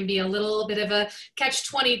tricky, and it can be a little bit of a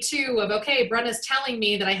catch-22 of, okay, Brenna's telling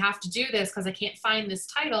me that I have to do this because I can't find this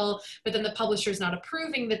title, but then the publisher's not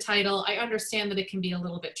approving the title. I understand that it can be a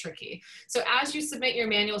little bit tricky. So as you submit your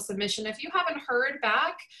manual submission, if you haven't heard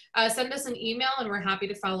back, send us an email, and we're happy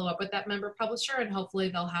to follow up with that member publisher, and hopefully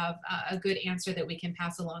they'll have a good answer that we can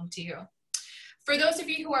pass along to you. For those of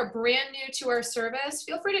you who are brand new to our service,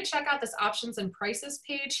 feel free to check out this options and prices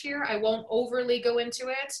page here. I won't overly go into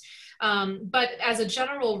it, but as a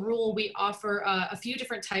general rule, we offer a few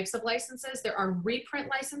different types of licenses. There are reprint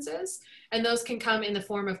licenses, and those can come in the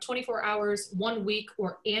form of 24 hours, 1 week,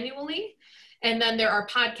 or annually. And then there are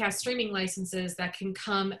podcast streaming licenses that can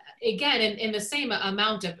come, again, in the same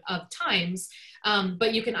amount of times,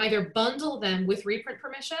 but you can either bundle them with reprint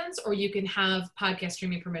permissions, or you can have podcast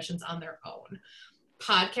streaming permissions on their own.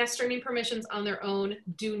 Podcast streaming permissions on their own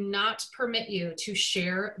do not permit you to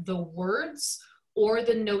share the words or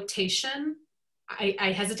the notation.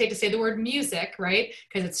 I hesitate to say the word music, right?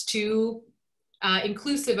 Because it's too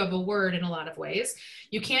inclusive of a word in a lot of ways.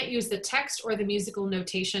 You can't use the text or the musical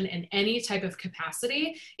notation in any type of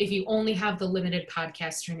capacity if you only have the limited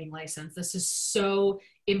podcast streaming license. This is so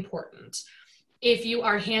important. If you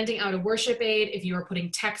are handing out a worship aid, if you are putting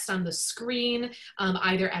text on the screen,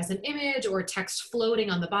 either as an image or text floating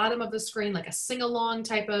on the bottom of the screen, like a sing-along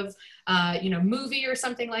type of movie or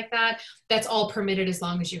something like that, that's all permitted as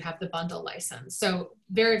long as you have the bundle license. So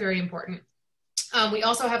very, very important. We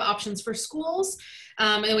also have options for schools,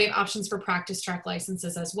 and then we have options for practice track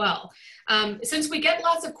licenses as well. Since we get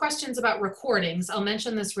lots of questions about recordings, I'll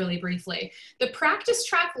mention this really briefly. The practice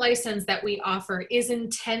track license that we offer is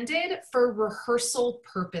intended for rehearsal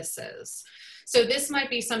purposes. So this might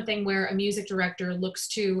be something where a music director looks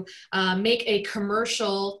to make a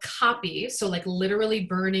commercial copy, so like literally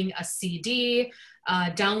burning a CD,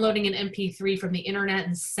 downloading an MP3 from the internet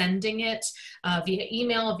and sending it via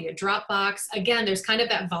email, via Dropbox. Again, there's kind of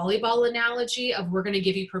that volleyball analogy of we're going to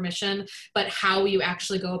give you permission, but how you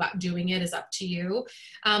actually go about doing it is up to you.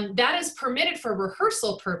 That is permitted for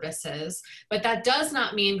rehearsal purposes, but that does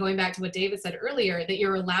not mean, going back to what David said earlier, that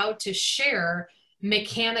you're allowed to share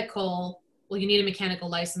mechanical, well, you need a mechanical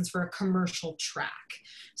license for a commercial track.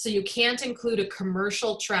 So you can't include a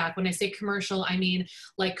commercial track. When I say commercial, I mean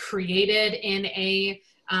like created in a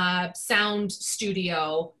sound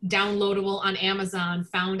studio, downloadable on Amazon,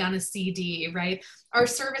 found on a CD, right? Our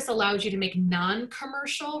service allows you to make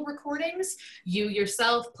non-commercial recordings. You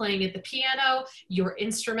yourself playing at the piano, your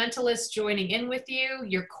instrumentalist joining in with you,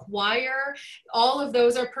 your choir, all of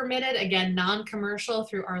those are permitted, again, non-commercial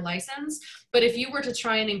through our license. But if you were to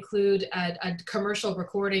try and include a commercial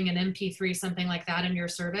recording, an MP3, something like that in your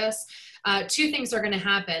service, two things are gonna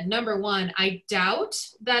happen. Number one, I doubt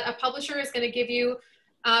that a publisher is gonna give you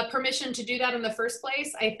permission to do that in the first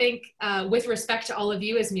place. I think with respect to all of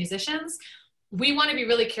you as musicians, we want to be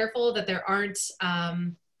really careful that there aren't,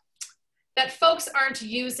 that folks aren't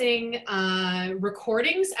using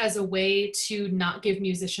recordings as a way to not give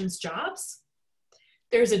musicians jobs.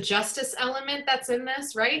 There's a justice element that's in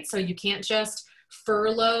this, right? So you can't just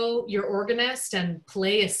furlough your organist and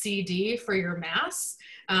play a CD for your mass.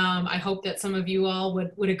 I hope that some of you all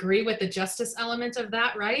would agree with the justice element of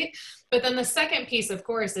that, right? But then the second piece, of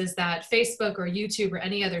course, is that Facebook or YouTube or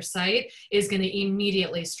any other site is going to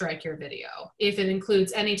immediately strike your video. If it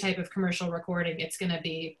includes any type of commercial recording, it's going to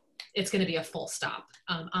be it's going to be a full stop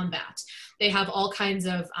on that. They have all kinds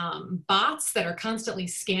of bots that are constantly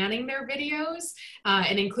scanning their videos,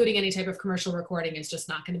 and including any type of commercial recording is just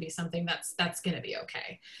not going to be something that's going to be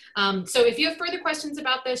okay. So if you have further questions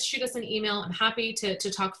about this, shoot us an email. I'm happy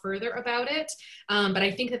to talk further about it. But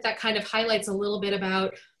I think that kind of highlights a little bit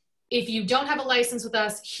about, if you don't have a license with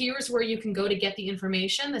us, here's where you can go to get the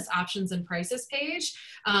information, this options and prices page,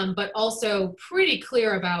 but also pretty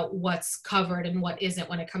clear about what's covered and what isn't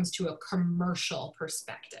when it comes to a commercial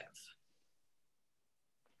perspective.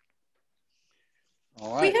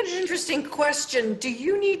 All right. We had an interesting question. Do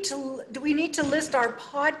we need to list our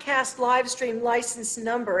podcast live stream license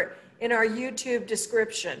number in our YouTube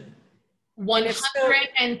description?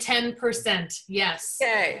 110%, yes.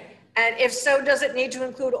 Okay. And if so, does it need to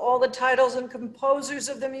include all the titles and composers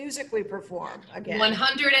of the music we perform again?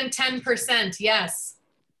 110%, yes.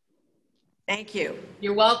 Thank you.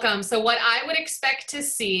 You're welcome. So what I would expect to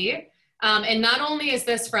see, and not only is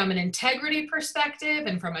this from an integrity perspective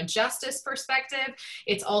and from a justice perspective,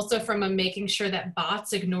 it's also from a making sure that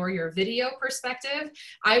bots ignore your video perspective.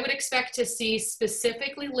 I would expect to see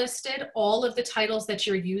specifically listed all of the titles that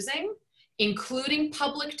you're using, including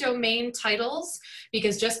public domain titles,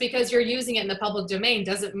 because just because you're using it in the public domain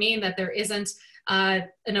doesn't mean that there isn't an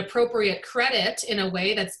appropriate credit in a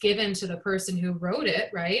way that's given to the person who wrote it,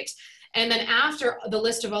 right? And then after the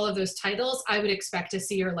list of all of those titles, I would expect to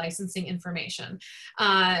see your licensing information.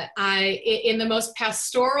 In the most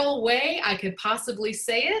pastoral way I could possibly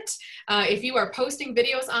say it, if you are posting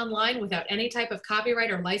videos online without any type of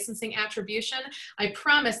copyright or licensing attribution, I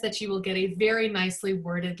promise that you will get a very nicely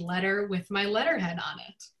worded letter with my letterhead on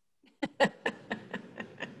it.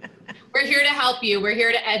 We're here to help you. We're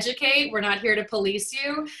here to educate. We're not here to police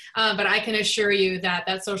you. But I can assure you that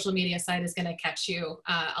that social media site is going to catch you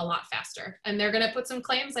a lot faster. And they're going to put some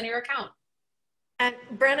claims on your account. And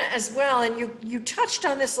Brenna as well, and you touched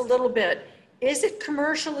on this a little bit. Is it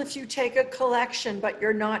commercial if you take a collection but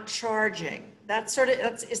you're not charging? That's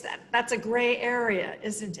a gray area,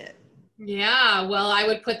 isn't it? Yeah, well, I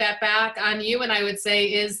would put that back on you, and I would say,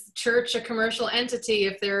 is church a commercial entity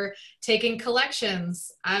if they're taking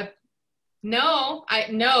collections? No,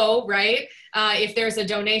 right? If there's a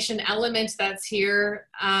donation element that's here,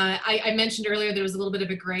 I mentioned earlier there was a little bit of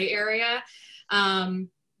a gray area.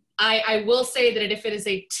 I will say that if it is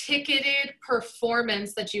a ticketed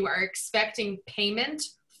performance that you are expecting payment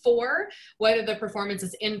for, whether the performance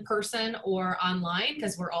is in person or online,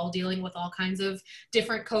 because we're all dealing with all kinds of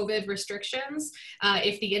different COVID restrictions.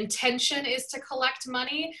 If the intention is to collect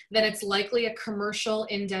money, then it's likely a commercial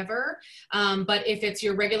endeavor. But if it's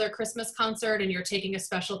your regular Christmas concert and you're taking a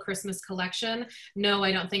special Christmas collection, no,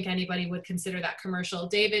 I don't think anybody would consider that commercial.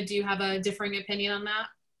 David, do you have a differing opinion on that?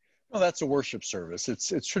 Well, that's a worship service.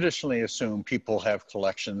 It's traditionally assumed people have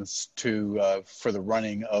collections for the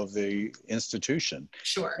running of the institution.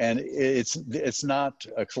 Sure. And it's not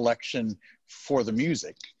a collection for the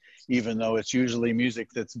music, even though it's usually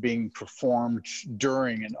music that's being performed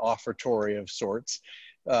during an offertory of sorts.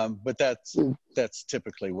 But that's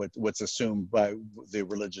typically what's assumed by the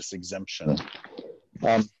religious exemption.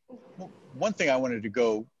 One thing I wanted to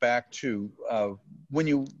go back to, when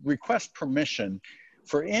you request permission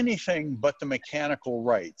for anything but the mechanical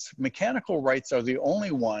rights. Mechanical rights are the only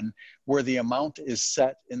one where the amount is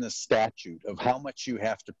set in the statute of how much you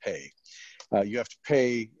have to pay. You have to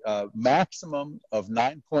pay a maximum of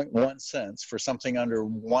 9.1 cents for something under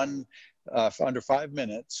 5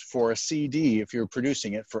 minutes for a CD if you're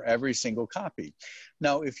producing it for every single copy.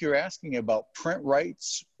 Now, if you're asking about print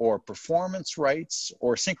rights or performance rights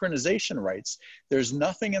or synchronization rights, there's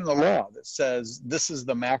nothing in the law that says this is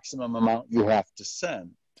the maximum amount you have to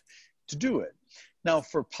send to do it. Now,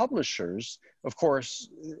 for publishers, of course,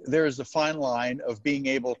 there is a fine line of being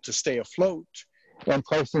able to stay afloat and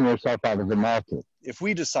pricing yourself out of the market. If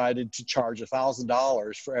we decided to charge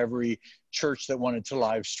 $1,000 for every church that wanted to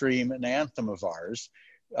live stream an anthem of ours,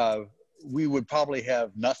 we would probably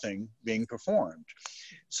have nothing being performed.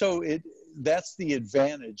 So that's the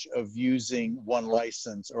advantage of using one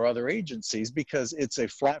license or other agencies, because it's a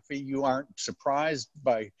flat fee. You aren't surprised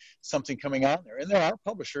by something coming out there. And there are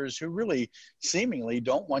publishers who really seemingly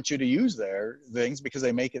don't want you to use their things because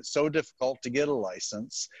they make it so difficult to get a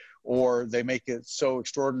license, or they make it so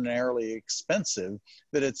extraordinarily expensive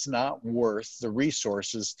that it's not worth the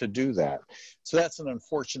resources to do that. So that's an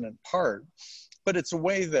unfortunate part. But it's a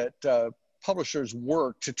way that publishers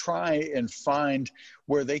work to try and find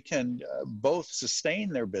where they can both sustain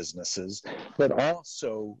their businesses, but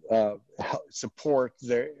also support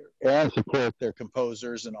their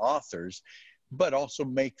composers and authors, but also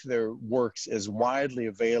make their works as widely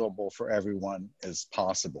available for everyone as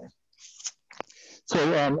possible. So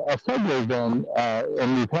a segue then,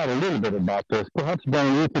 and we've had a little bit about this, perhaps,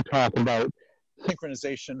 Brian, you could talk about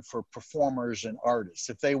synchronization for performers and artists.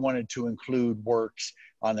 If they wanted to include works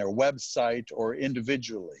on their website or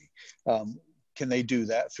individually, can they do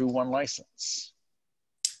that through one license?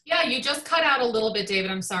 Yeah, you just cut out a little bit,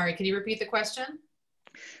 David. I'm sorry. Can you repeat the question?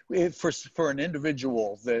 For an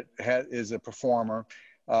individual that is a performer,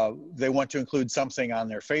 they want to include something on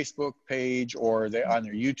their Facebook page or on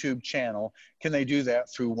their YouTube channel, can they do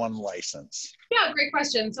that through one license? Yeah, great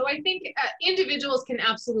question. So I think individuals can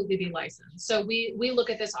absolutely be licensed. So we look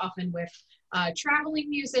at this often with traveling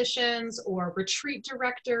musicians or retreat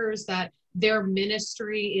directors that their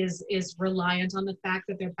ministry is reliant on the fact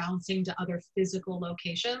that they're bouncing to other physical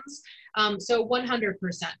locations. So 100%,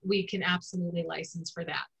 we can absolutely license for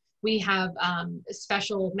that. We have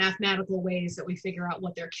special mathematical ways that we figure out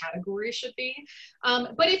what their category should be.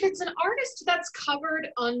 But if it's an artist that's covered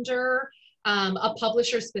under a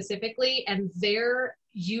publisher specifically, and they're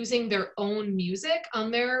using their own music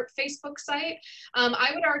on their Facebook site,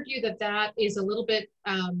 I would argue that that is a little bit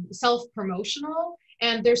self-promotional,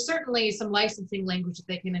 and there's certainly some licensing language that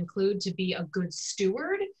they can include to be a good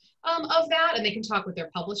steward of that, and they can talk with their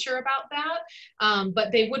publisher about that,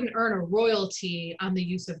 but they wouldn't earn a royalty on the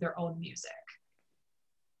use of their own music.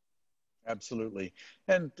 Absolutely.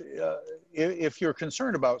 And if you're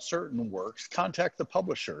concerned about certain works, contact the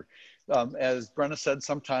publisher. As Brenna said,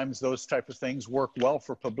 sometimes those type of things work well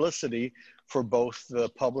for publicity for both the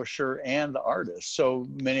publisher and the artist. So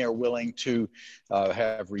many are willing to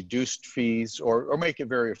have reduced fees or make it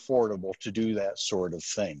very affordable to do that sort of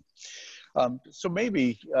thing. So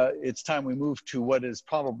maybe it's time we move to what is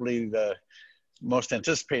probably the most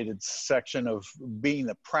anticipated section of being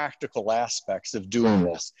the practical aspects of doing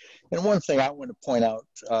this. And one thing I want to point out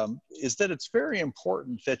is that it's very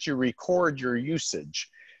important that you record your usage.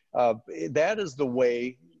 That is the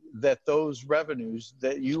way that those revenues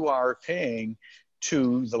that you are paying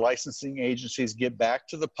to the licensing agencies get back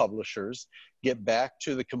to the publishers, get back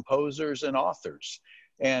to the composers and authors.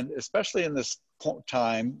 And especially in this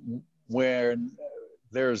time where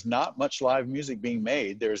there's not much live music being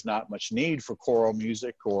made, there's not much need for choral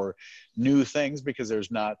music or new things because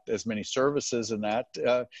there's not as many services in that.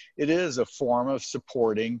 It is a form of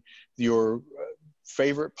supporting your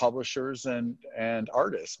favorite publishers and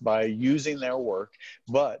artists by using their work,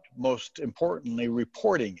 but most importantly,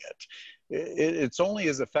 reporting it. It's only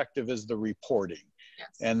as effective as the reporting. Yes.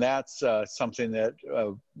 And that's something that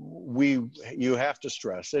you have to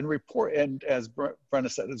stress and report. And as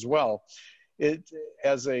Brenna said as well, it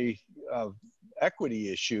as a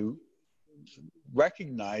equity issue,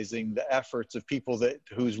 recognizing the efforts of people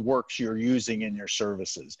whose works you're using in your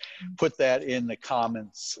services. Put that in the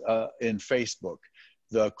comments in Facebook,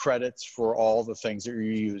 the credits for all the things that you're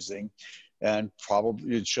using. And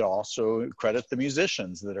probably you should also credit the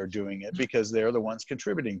musicians that are doing it because they're the ones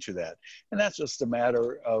contributing to that. And that's just a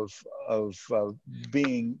matter of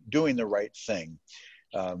doing the right thing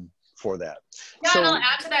for that. Yeah, so, and I'll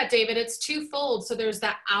add to that, David, it's twofold. So there's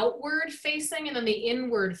that outward facing and then the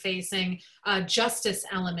inward facing justice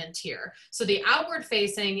element here. So the outward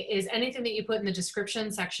facing is anything that you put in the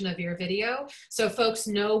description section of your video. So folks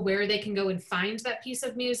know where they can go and find that piece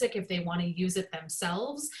of music if they want to use it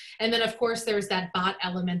themselves. And then of course, there's that bot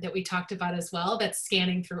element that we talked about as well, that's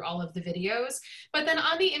scanning through all of the videos. But then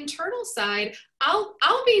on the internal side,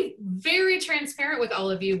 I'll be very transparent with all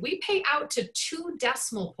of you. We pay out to 2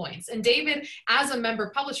 decimal points. And David, as a member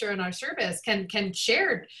publisher in our service, can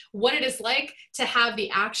share what it is like to have the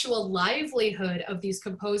actual livelihood of these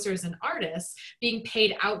composers and artists being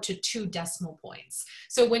paid out to 2 decimal points.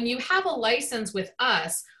 So when you have a license with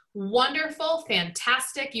us, wonderful,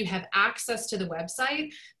 fantastic, you have access to the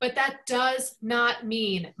website, but that does not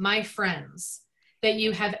mean, my friends, that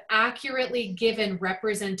you have accurately given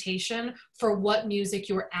representation for what music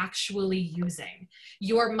you're actually using.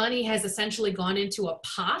 Your money has essentially gone into a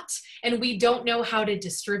pot and we don't know how to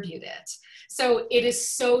distribute it. So it is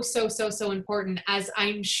so important, as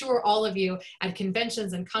I'm sure all of you at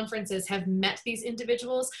conventions and conferences have met these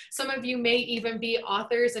individuals. Some of you may even be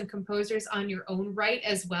authors and composers on your own right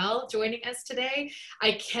as well, joining us today.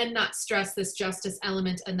 I cannot stress this justice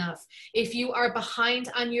element enough. If you are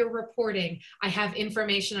behind on your reporting, I have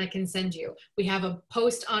information I can send you. We have a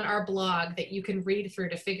post on our blog that you can read through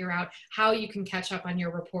to figure out how you can catch up on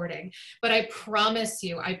your reporting. But I promise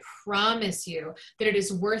you that it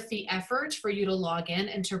is worth the effort for you to log in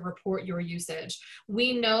and to report your usage.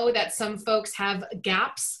 We know that some folks have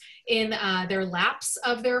gaps in their lapse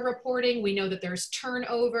of their reporting. We know that there's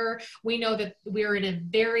turnover. We know that we're in a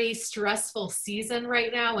very stressful season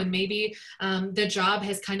right now, and maybe the job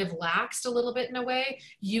has kind of laxed a little bit in a way.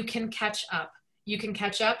 You can catch up. You can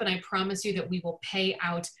catch up, and I promise you that we will pay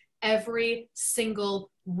out every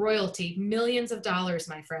single royalty, millions of dollars,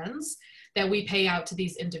 my friends, that we pay out to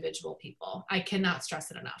these individual people. I cannot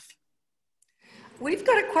stress it enough. We've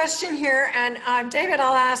got a question here, and David,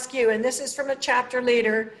 I'll ask you, and this is from a chapter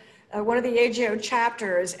leader, one of the AGO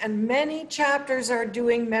chapters, and many chapters are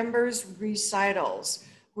doing members' recitals,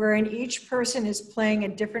 wherein each person is playing a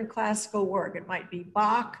different classical work. It might be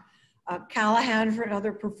Bach, Callahan for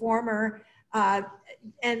another performer,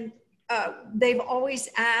 and they've always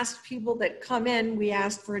asked people that come in, we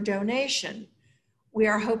ask for a donation. We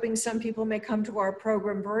are hoping some people may come to our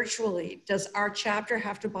program virtually. Does our chapter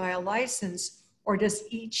have to buy a license, or does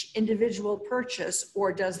each individual purchase,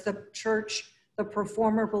 or does the church the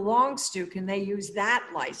performer belongs to, can they use that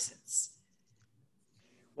license?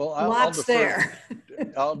 Well, I'll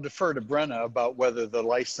defer to Brenna about whether the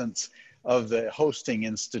license of the hosting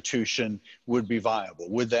institution would be viable.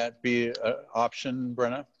 Would that be an option,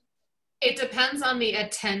 Brenna? It depends on the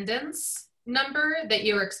attendance number that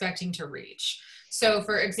you're expecting to reach. So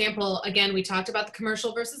for example, again, we talked about the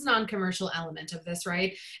commercial versus non-commercial element of this,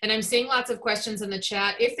 right? And I'm seeing lots of questions in the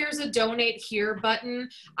chat. If there's a donate here button,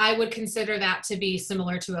 I would consider that to be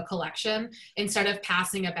similar to a collection. Instead of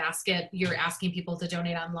passing a basket, you're asking people to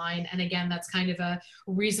donate online. And again, that's kind of a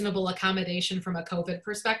reasonable accommodation from a COVID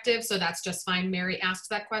perspective. So that's just fine. Mary asked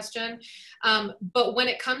that question. But when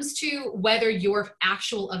it comes to whether your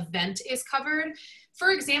actual event is covered,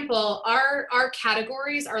 for example, our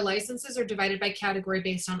categories, our licenses are divided by category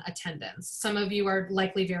based on attendance. Some of you are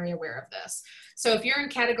likely very aware of this. So if you're in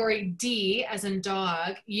category D, as in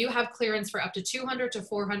dog, you have clearance for up to 200 to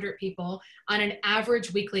 400 people on an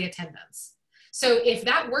average weekly attendance. So if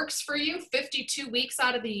that works for you 52 weeks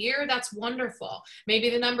out of the year, that's wonderful. Maybe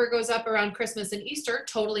the number goes up around Christmas and Easter,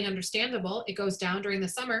 totally understandable. It goes down during the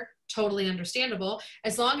summer, totally understandable.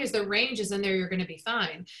 As long as the range is in there, you're going to be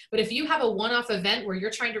fine. But if you have a one-off event where you're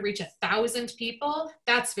trying to reach 1,000 people,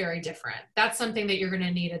 that's very different. That's something that you're going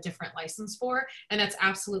to need a different license for. And that's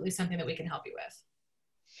absolutely something that we can help you with.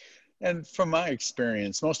 And from my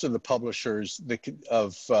experience, most of the publishers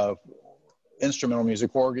of instrumental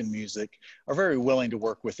music, organ music, are very willing to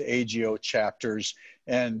work with AGO chapters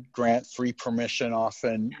and grant free permission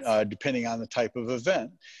often, depending on the type of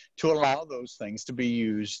event, to allow those things to be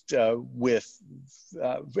used with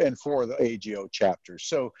and for the AGO chapters.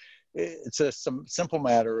 So it's a simple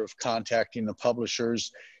matter of contacting the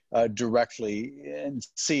publishers directly and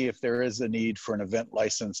see if there is a need for an event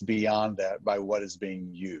license beyond that by what is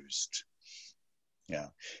being used. Yeah.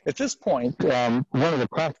 At this point, one of the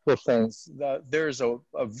practical things, there's a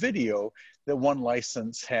video that One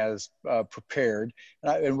License has prepared,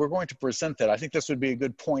 and we're going to present that. I think this would be a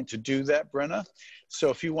good point to do that, Brenna. So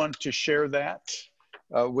if you want to share that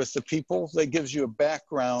with the people, that gives you a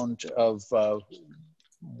background of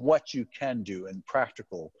what you can do in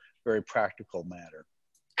practical, very practical matter.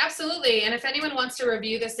 Absolutely. And if anyone wants to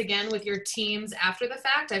review this again with your teams after the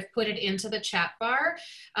fact, I've put it into the chat bar.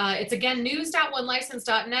 It's again,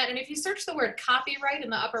 news.onelicense.net. And if you search the word copyright in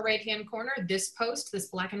the upper right-hand corner, this post, this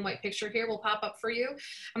black and white picture here will pop up for you.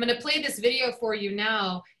 I'm going to play this video for you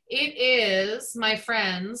now. It is, my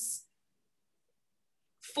friends,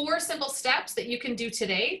 4 simple steps that you can do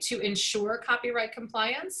today to ensure copyright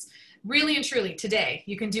compliance. Really and truly, today.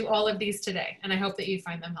 You can do all of these today. And I hope that you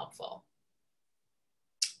find them helpful.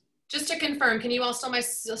 Just to confirm, can you all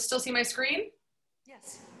still see my screen?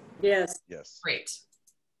 Yes. Yes. Yes. Great.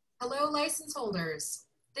 Hello, license holders.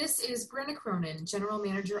 This is Brenna Cronin, General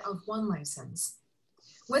Manager of One License.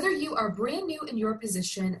 Whether you are brand new in your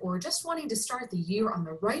position or just wanting to start the year on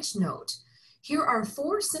the right note, here are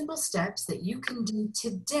 4 simple steps that you can do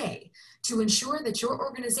today to ensure that your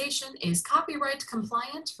organization is copyright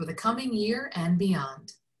compliant for the coming year and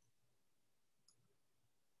beyond.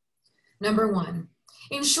 Number 1.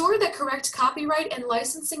 Ensure that correct copyright and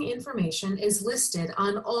licensing information is listed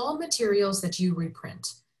on all materials that you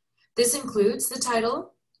reprint. This includes the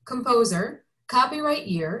title, composer, copyright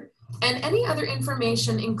year, and any other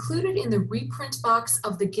information included in the reprint box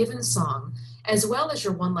of the given song, as well as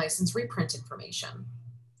your One License reprint information.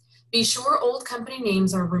 Be sure old company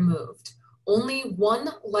names are removed. Only One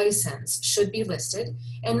License should be listed,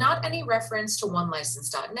 and not any reference to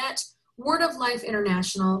onelicense.net, Word of Life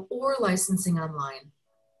International, or Licensing Online.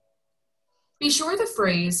 Be sure the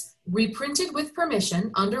phrase reprinted with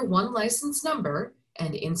permission under One License number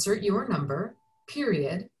and insert your number,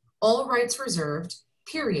 period, all rights reserved,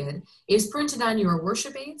 period, is printed on your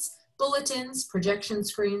worship aids, bulletins, projection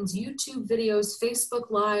screens, YouTube videos, Facebook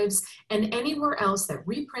Lives, and anywhere else that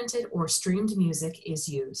reprinted or streamed music is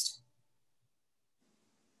used.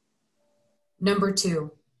 Number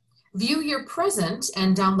 2, view your present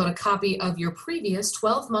and download a copy of your previous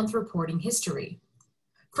 12-month reporting history.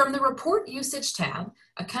 From the Report Usage tab,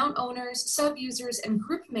 account owners, sub-users, and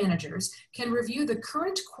group managers can review the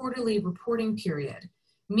current quarterly reporting period,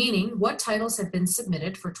 meaning what titles have been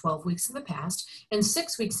submitted for 12 weeks in the past and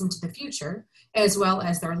 6 weeks into the future, as well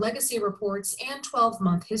as their legacy reports and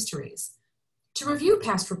 12-month histories. To review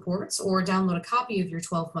past reports or download a copy of your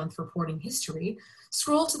 12-month reporting history,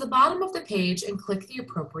 scroll to the bottom of the page and click the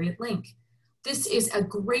appropriate link. This is a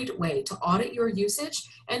great way to audit your usage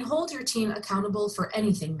and hold your team accountable for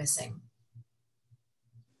anything missing.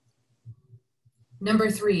 Number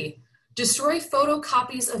 3, destroy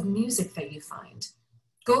photocopies of music that you find.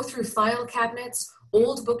 Go through file cabinets,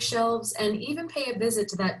 old bookshelves, and even pay a visit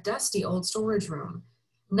to that dusty old storage room.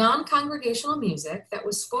 Non-congregational music that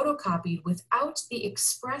was photocopied without the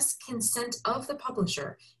express consent of the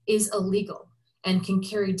publisher is illegal and can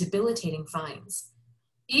carry debilitating fines.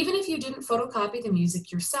 Even if you didn't photocopy the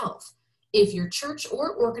music yourself, if your church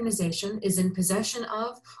or organization is in possession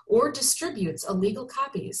of or distributes illegal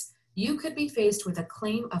copies, you could be faced with a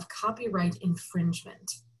claim of copyright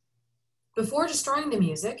infringement. Before destroying the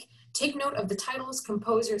music, take note of the titles,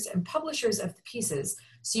 composers, and publishers of the pieces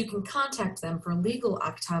so you can contact them for legal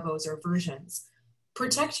octavos or versions.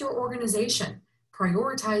 Protect your organization.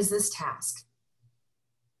 Prioritize this task.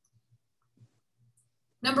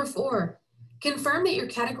 Number 4, confirm that your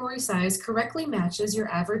category size correctly matches your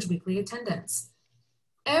average weekly attendance.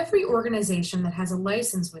 Every organization that has a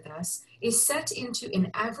license with us is set into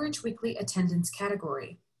an average weekly attendance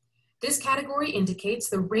category. This category indicates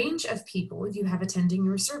the range of people you have attending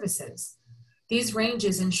your services. These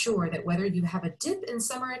ranges ensure that whether you have a dip in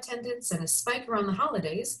summer attendance and a spike around the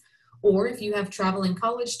holidays, or if you have traveling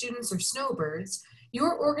college students or snowbirds,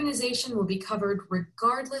 your organization will be covered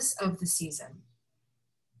regardless of the season.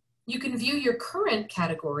 You can view your current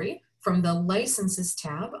category from the Licenses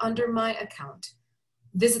tab under My Account.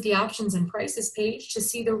 Visit the Options and Prices page to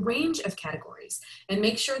see the range of categories and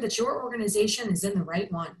make sure that your organization is in the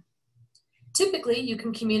right one. Typically, you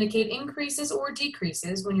can communicate increases or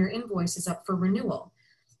decreases when your invoice is up for renewal.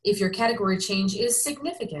 If your category change is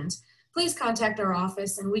significant, please contact our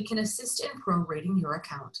office and we can assist in prorating your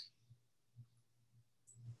account.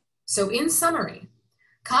 So in summary,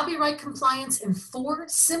 copyright compliance in 4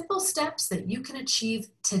 simple steps that you can achieve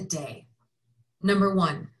today. Number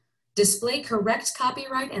 1, display correct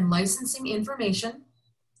copyright and licensing information.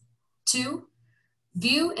 2,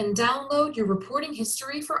 view and download your reporting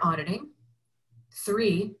history for auditing.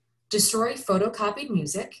 3, destroy photocopied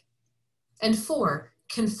music. And 4,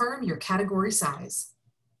 confirm your category size.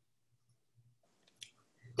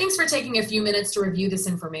 Thanks for taking a few minutes to review this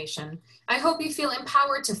information. I hope you feel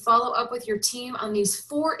empowered to follow up with your team on these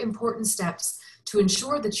 4 important steps to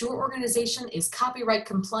ensure that your organization is copyright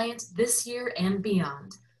compliant this year and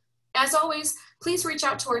beyond. As always, please reach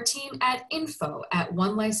out to our team at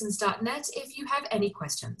info@onelicense.net if you have any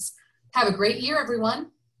questions. Have a great year,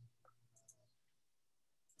 everyone.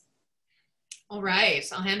 All right,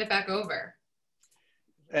 I'll hand it back over.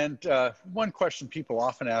 And one question people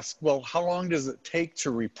often ask, well, how long does it take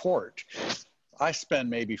to report? I spend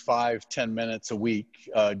maybe 5-10 minutes a week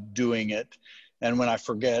doing it. And when I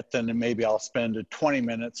forget, then maybe I'll spend 20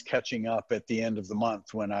 minutes catching up at the end of the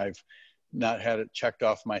month when I've not had it checked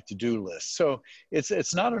off my to-do list. So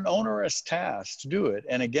it's not an onerous task to do it.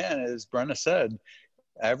 And again, as Brenna said,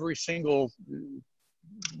 every single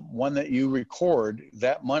one that you record,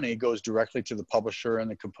 that money goes directly to the publisher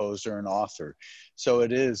and the composer and author. So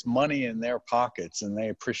it is money in their pockets and they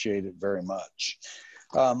appreciate it very much.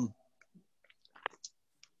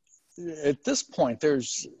 At this point,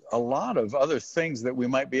 there's a lot of other things that we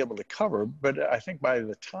might be able to cover, but I think by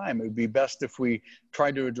the time it would be best if we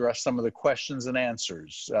try to address some of the questions and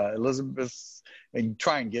answers. Elizabeth, and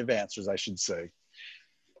try and give answers, I should say.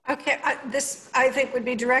 Okay, this I think would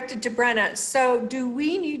be directed to Brenna. So do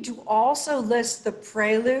we need to also list the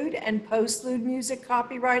prelude and postlude music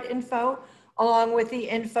copyright info along with the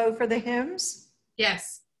info for the hymns?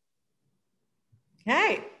 Yes.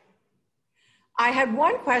 Okay. I had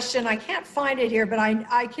one question, I can't find it here, but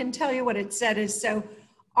I can tell you what it said is, so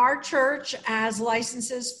our church has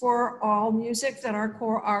licenses for all music that our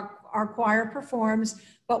choir performs,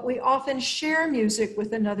 but we often share music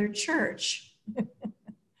with another church.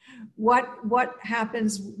 What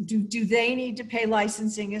happens, do they need to pay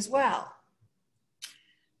licensing as well?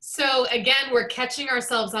 So again, we're catching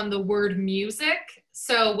ourselves on the word music.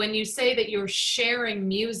 So when you say that you're sharing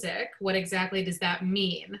music, what exactly does that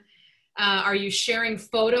mean? Are you sharing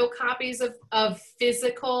photocopies of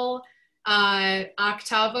physical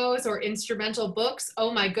octavos or instrumental books?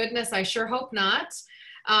 Oh my goodness, I sure hope not.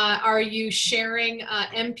 Are you sharing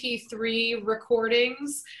MP3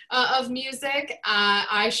 recordings of music?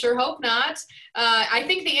 I sure hope not. I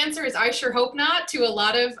think the answer is I sure hope not to a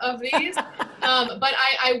lot of these. But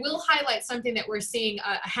I will highlight something that we're seeing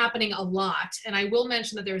happening a lot. And I will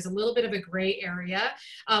mention that there's a little bit of a gray area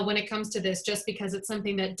when it comes to this, just because it's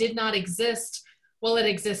something that did not exist. Well, it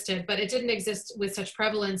existed, but it didn't exist with such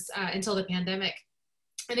prevalence until the pandemic.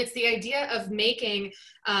 And it's the idea of making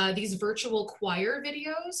these virtual choir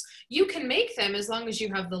videos. You can make them as long as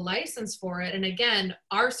you have the license for it. And again,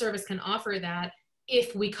 our service can offer that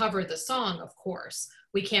if we cover the song, of course.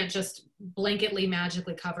 We can't just blanketly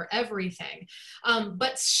magically cover everything.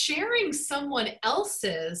 But sharing someone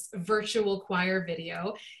else's virtual choir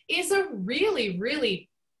video is a really, really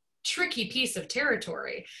tricky piece of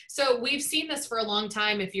territory. So we've seen this for a long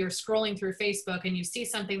time. If you're scrolling through Facebook and you see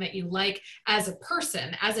something that you like as a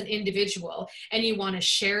person, as an individual, and you want to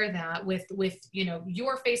share that with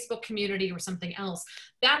your Facebook community or something else,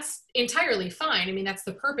 that's entirely fine. I mean, that's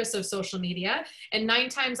the purpose of social media. And 9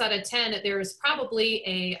 times out of 10, there is probably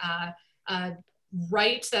a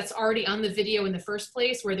right that's already on the video in the first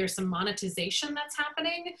place, where there's some monetization that's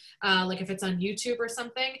happening, like if it's on YouTube or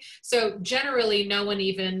something. So generally no one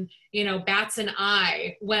even bats an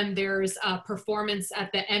eye when there's a performance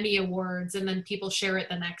at the Emmy Awards and then people share it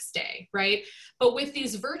the next day, right? But with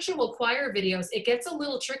these virtual choir videos, it gets a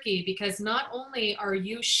little tricky, because not only are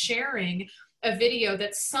you sharing a video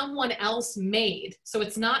that someone else made, so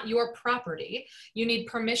it's not your property, you need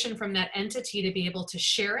permission from that entity to be able to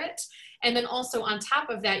share it. And then also on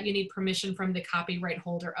top of that, you need permission from the copyright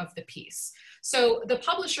holder of the piece. So the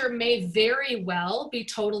publisher may very well be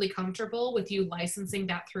totally comfortable with you licensing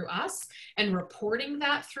that through us and reporting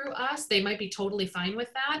that through us. They might be totally fine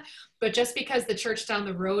with that. But just because the church down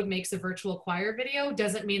the road makes a virtual choir video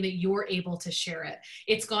doesn't mean that you're able to share it.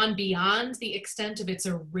 It's gone beyond the extent of its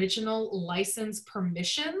original license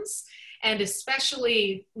permissions. And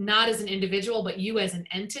especially not as an individual, but you as an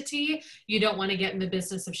entity, you don't want to get in the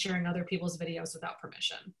business of sharing other people's videos without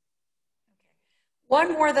permission.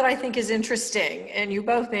 One more that I think is interesting, and you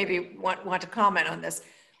both maybe want to comment on this.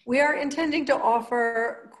 We are intending to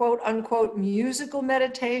offer quote unquote musical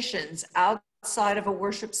meditations outside of a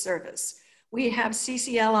worship service. We have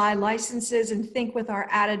CCLI licenses and think with our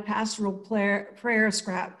added pastoral prayer /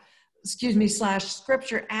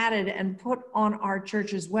 scripture added and put on our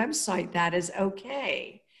church's website, that is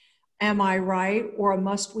okay. Am I right? Or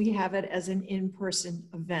must we have it as an in-person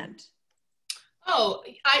event? Oh,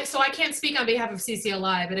 so I can't speak on behalf of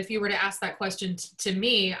CCLI, but if you were to ask that question to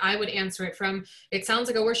me, I would answer it from, it sounds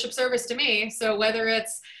like a worship service to me. So whether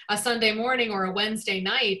it's a Sunday morning or a Wednesday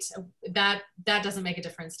night, that doesn't make a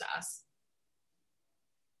difference to us.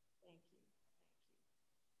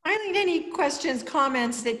 Eileen, any questions,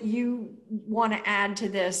 comments that you want to add to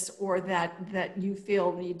this, or that you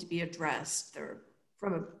feel need to be addressed, or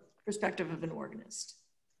from a perspective of an organist?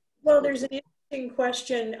 Well, there's an interesting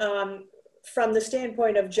question from the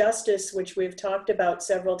standpoint of justice, which we've talked about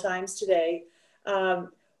several times today.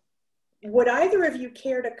 Would either of you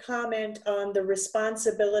care to comment on the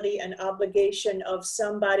responsibility and obligation of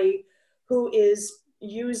somebody who is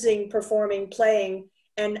playing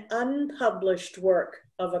an unpublished work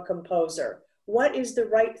of a composer? What is the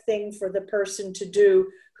right thing for the person to do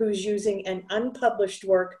who's using an unpublished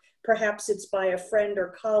work? Perhaps it's by a friend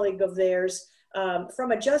or colleague of theirs.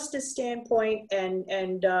 From a justice standpoint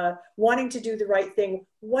and wanting to do the right thing,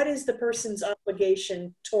 what is the person's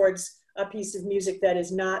obligation towards a piece of music that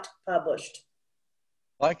is not published?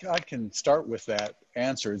 I can start with that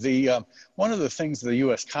answer. One of the things the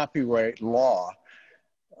U.S. copyright law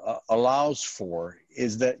allows for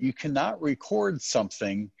is that you cannot record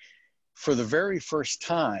something for the very first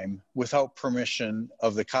time without permission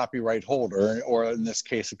of the copyright holder, or in this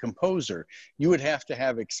case, a composer. You would have to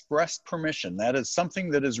have express permission. That is something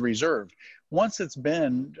that is reserved. Once it's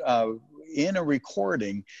been in a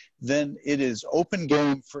recording, then it is open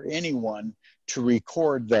game for anyone to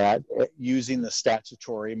record that using the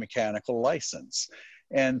statutory mechanical license.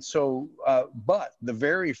 And so, but the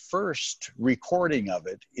very first recording of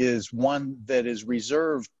it is one that is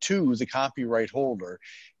reserved to the copyright holder.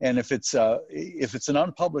 And if it's an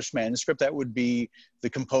unpublished manuscript, that would be the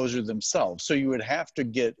composer themselves. So you would have to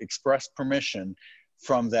get express permission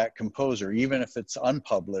from that composer, even if it's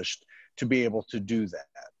unpublished, to be able to do that.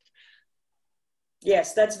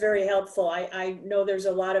 Yes, that's very helpful. I know there's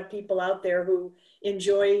a lot of people out there who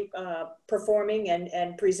enjoy performing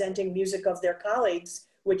and presenting music of their colleagues,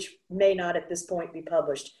 which may not at this point be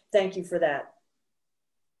published. Thank you for that.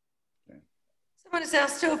 Someone has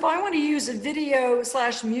asked, so if I want to use a video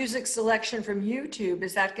 / music selection from YouTube,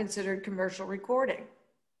 is that considered commercial recording?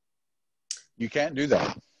 You can't do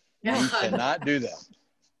that. No. You cannot do that.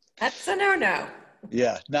 That's a no-no.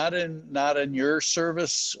 Yeah, not in your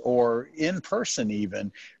service or in person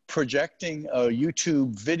even. Projecting a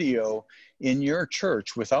YouTube video in your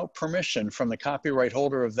church without permission from the copyright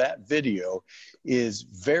holder of that video is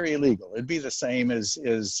very illegal. It'd be the same as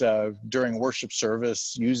during worship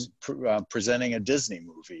service presenting a Disney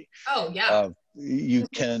movie. Oh, yeah. You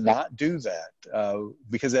cannot do that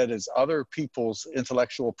because that is other people's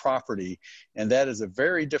intellectual property, and that is a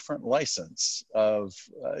very different license of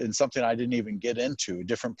in something I didn't even get into, a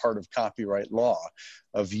different part of copyright law,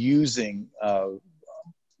 of using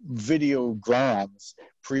videograms,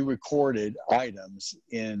 pre-recorded items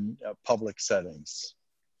in public settings.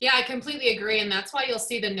 Yeah, I completely agree. And that's why you'll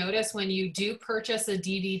see the notice when you do purchase a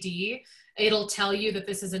DVD, it'll tell you that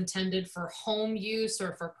this is intended for home use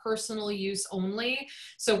or for personal use only.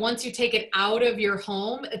 So once you take it out of your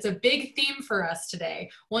home, it's a big theme for us today.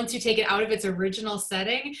 Once you take it out of its original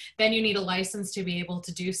setting, then you need a license to be able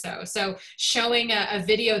to do so. So showing a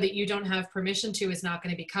video that you don't have permission to is not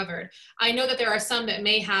going to be covered. I know that there are some that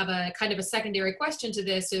may have a kind of a secondary question to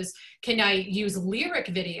this is, can I use lyric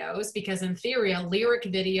videos? Because in theory, a lyric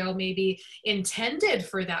video may be intended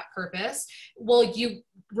for that purpose. Well,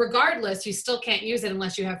 regardless, you still can't use it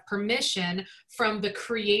unless you have permission from the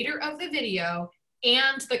creator of the video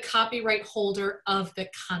and the copyright holder of the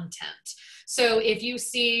content. So if you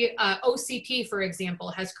see OCP, for example,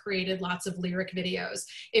 has created lots of lyric videos.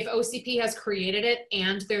 If OCP has created it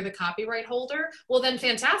and they're the copyright holder, well then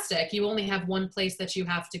fantastic. You only have one place that you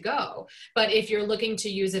have to go. But if you're looking to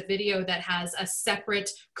use a video that has a separate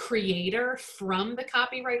creator from the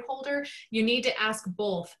copyright holder, you need to ask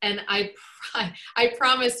both. And I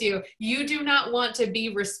promise you, you do not want to be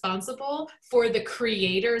responsible for the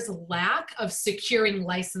creator's lack of securing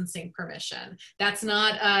licensing permission. That's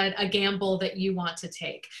not a gamble that you want to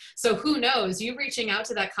take. So who knows, you reaching out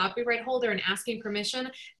to that copyright holder and asking permission,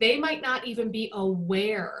 they might not even be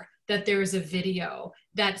aware that there's a video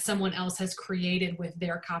that someone else has created with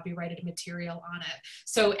their copyrighted material on it.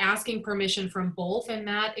 So asking permission from both in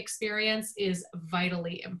that experience is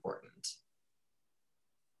vitally important.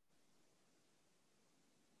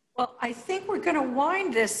 Well, I think we're going to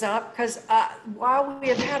wind this up because while we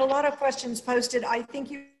have had a lot of questions posted, I think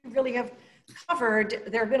you really have covered,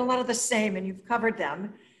 there have been a lot of the same and you've covered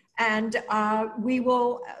them. And we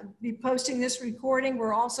will be posting this recording.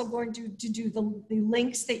 We're also going to do the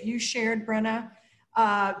links that you shared, Brenna.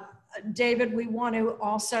 David, we want to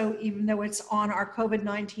also, even though it's on our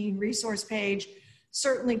COVID-19 resource page,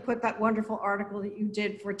 certainly put that wonderful article that you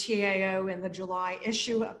did for TAO in the July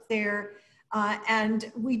issue up there.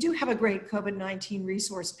 And we do have a great COVID-19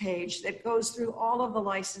 resource page that goes through all of the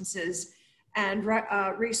licenses and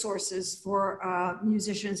resources for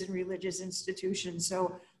musicians and religious institutions.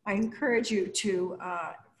 So I encourage you to,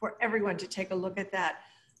 for everyone to take a look at that.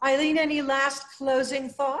 Eileen, any last closing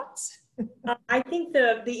thoughts? I think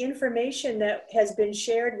the information that has been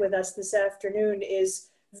shared with us this afternoon is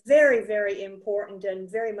very, very important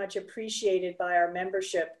and very much appreciated by our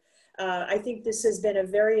membership. I think this has been a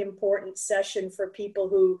very important session for people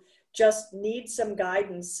who just need some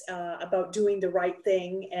guidance about doing the right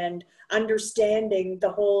thing and understanding the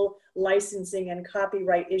whole licensing and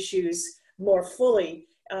copyright issues more fully.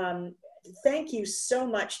 Thank you so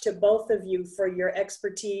much to both of you for your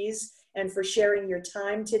expertise and for sharing your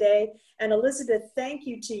time today. And Elizabeth, thank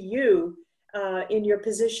you to you in your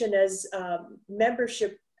position as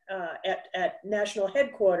membership at national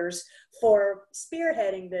headquarters for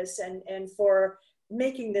spearheading this and for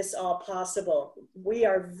making this all possible. We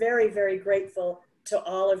are very, very grateful to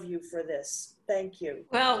all of you for this. Thank you.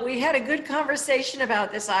 Well, we had a good conversation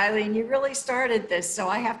about this, Eileen. You really started this, so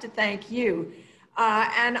I have to thank you.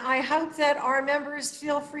 And I hope that our members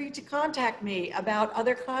feel free to contact me about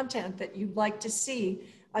other content that you'd like to see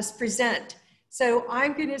us present. So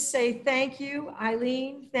I'm going to say thank you,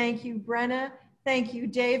 Eileen. Thank you, Brenna. Thank you,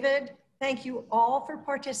 David. Thank you all for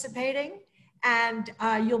participating. And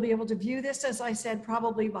you'll be able to view this, as I said,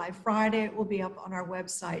 probably by Friday. It will be up on our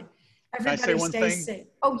website. Everybody Can I say one stay thing? safe.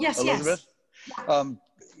 Oh, yes, Elizabeth? yes.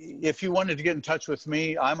 if you wanted to get in touch with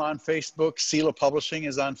me, I'm on Facebook. Sela Publishing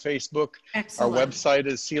is on Facebook. Excellent. Our website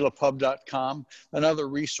is selapub.com. Another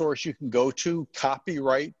resource you can go to,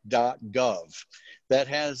 copyright.gov. That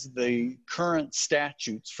has the current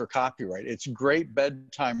statutes for copyright. It's great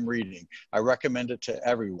bedtime reading. I recommend it to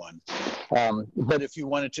everyone. But if you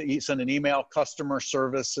wanted to send an email,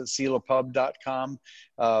 customerservice@selapub.com.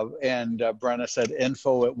 And Brenna said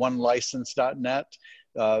info@onelicense.net.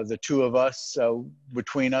 The two of us,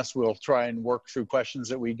 between us, we'll try and work through questions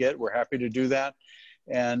that we get. We're happy to do that.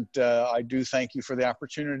 And I do thank you for the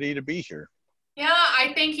opportunity to be here. Yeah,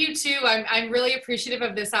 I thank you too. I'm really appreciative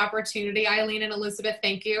of this opportunity. Eileen and Elizabeth,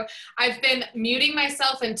 thank you. I've been muting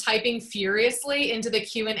myself and typing furiously into the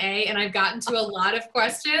Q&A, and I've gotten to a lot of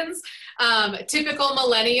questions. Typical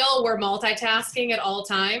millennial, we're multitasking at all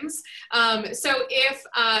times. So if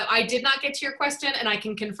I did not get to your question, and I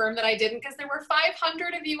can confirm that I didn't because there were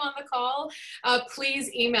 500 of you on the call, please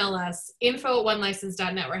email us,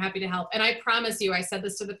 info@onelicense.net. We're happy to help. And I promise you, I said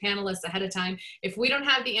this to the panelists ahead of time, if we don't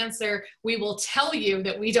have the answer, we will tell you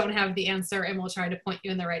that we don't have the answer, and we'll try to point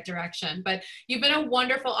you in the right direction. But you've been a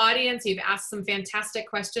wonderful audience. You've asked some fantastic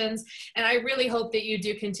questions, and I really hope that you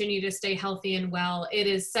do continue to stay healthy and well. It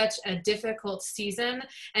is such a difficult season,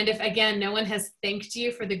 and if, again, no one has thanked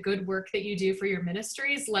you for the good work that you do for your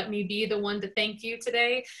ministries, let me be the one to thank you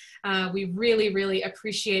today. We really, really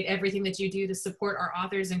appreciate everything that you do to support our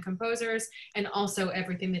authors and composers, and also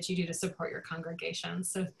everything that you do to support your congregation.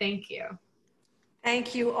 So thank you.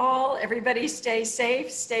 Thank you all. Everybody stay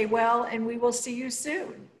safe, stay well, and we will see you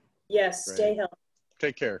soon. Yes, Great. stay healthy.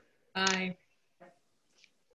 Take care. Bye.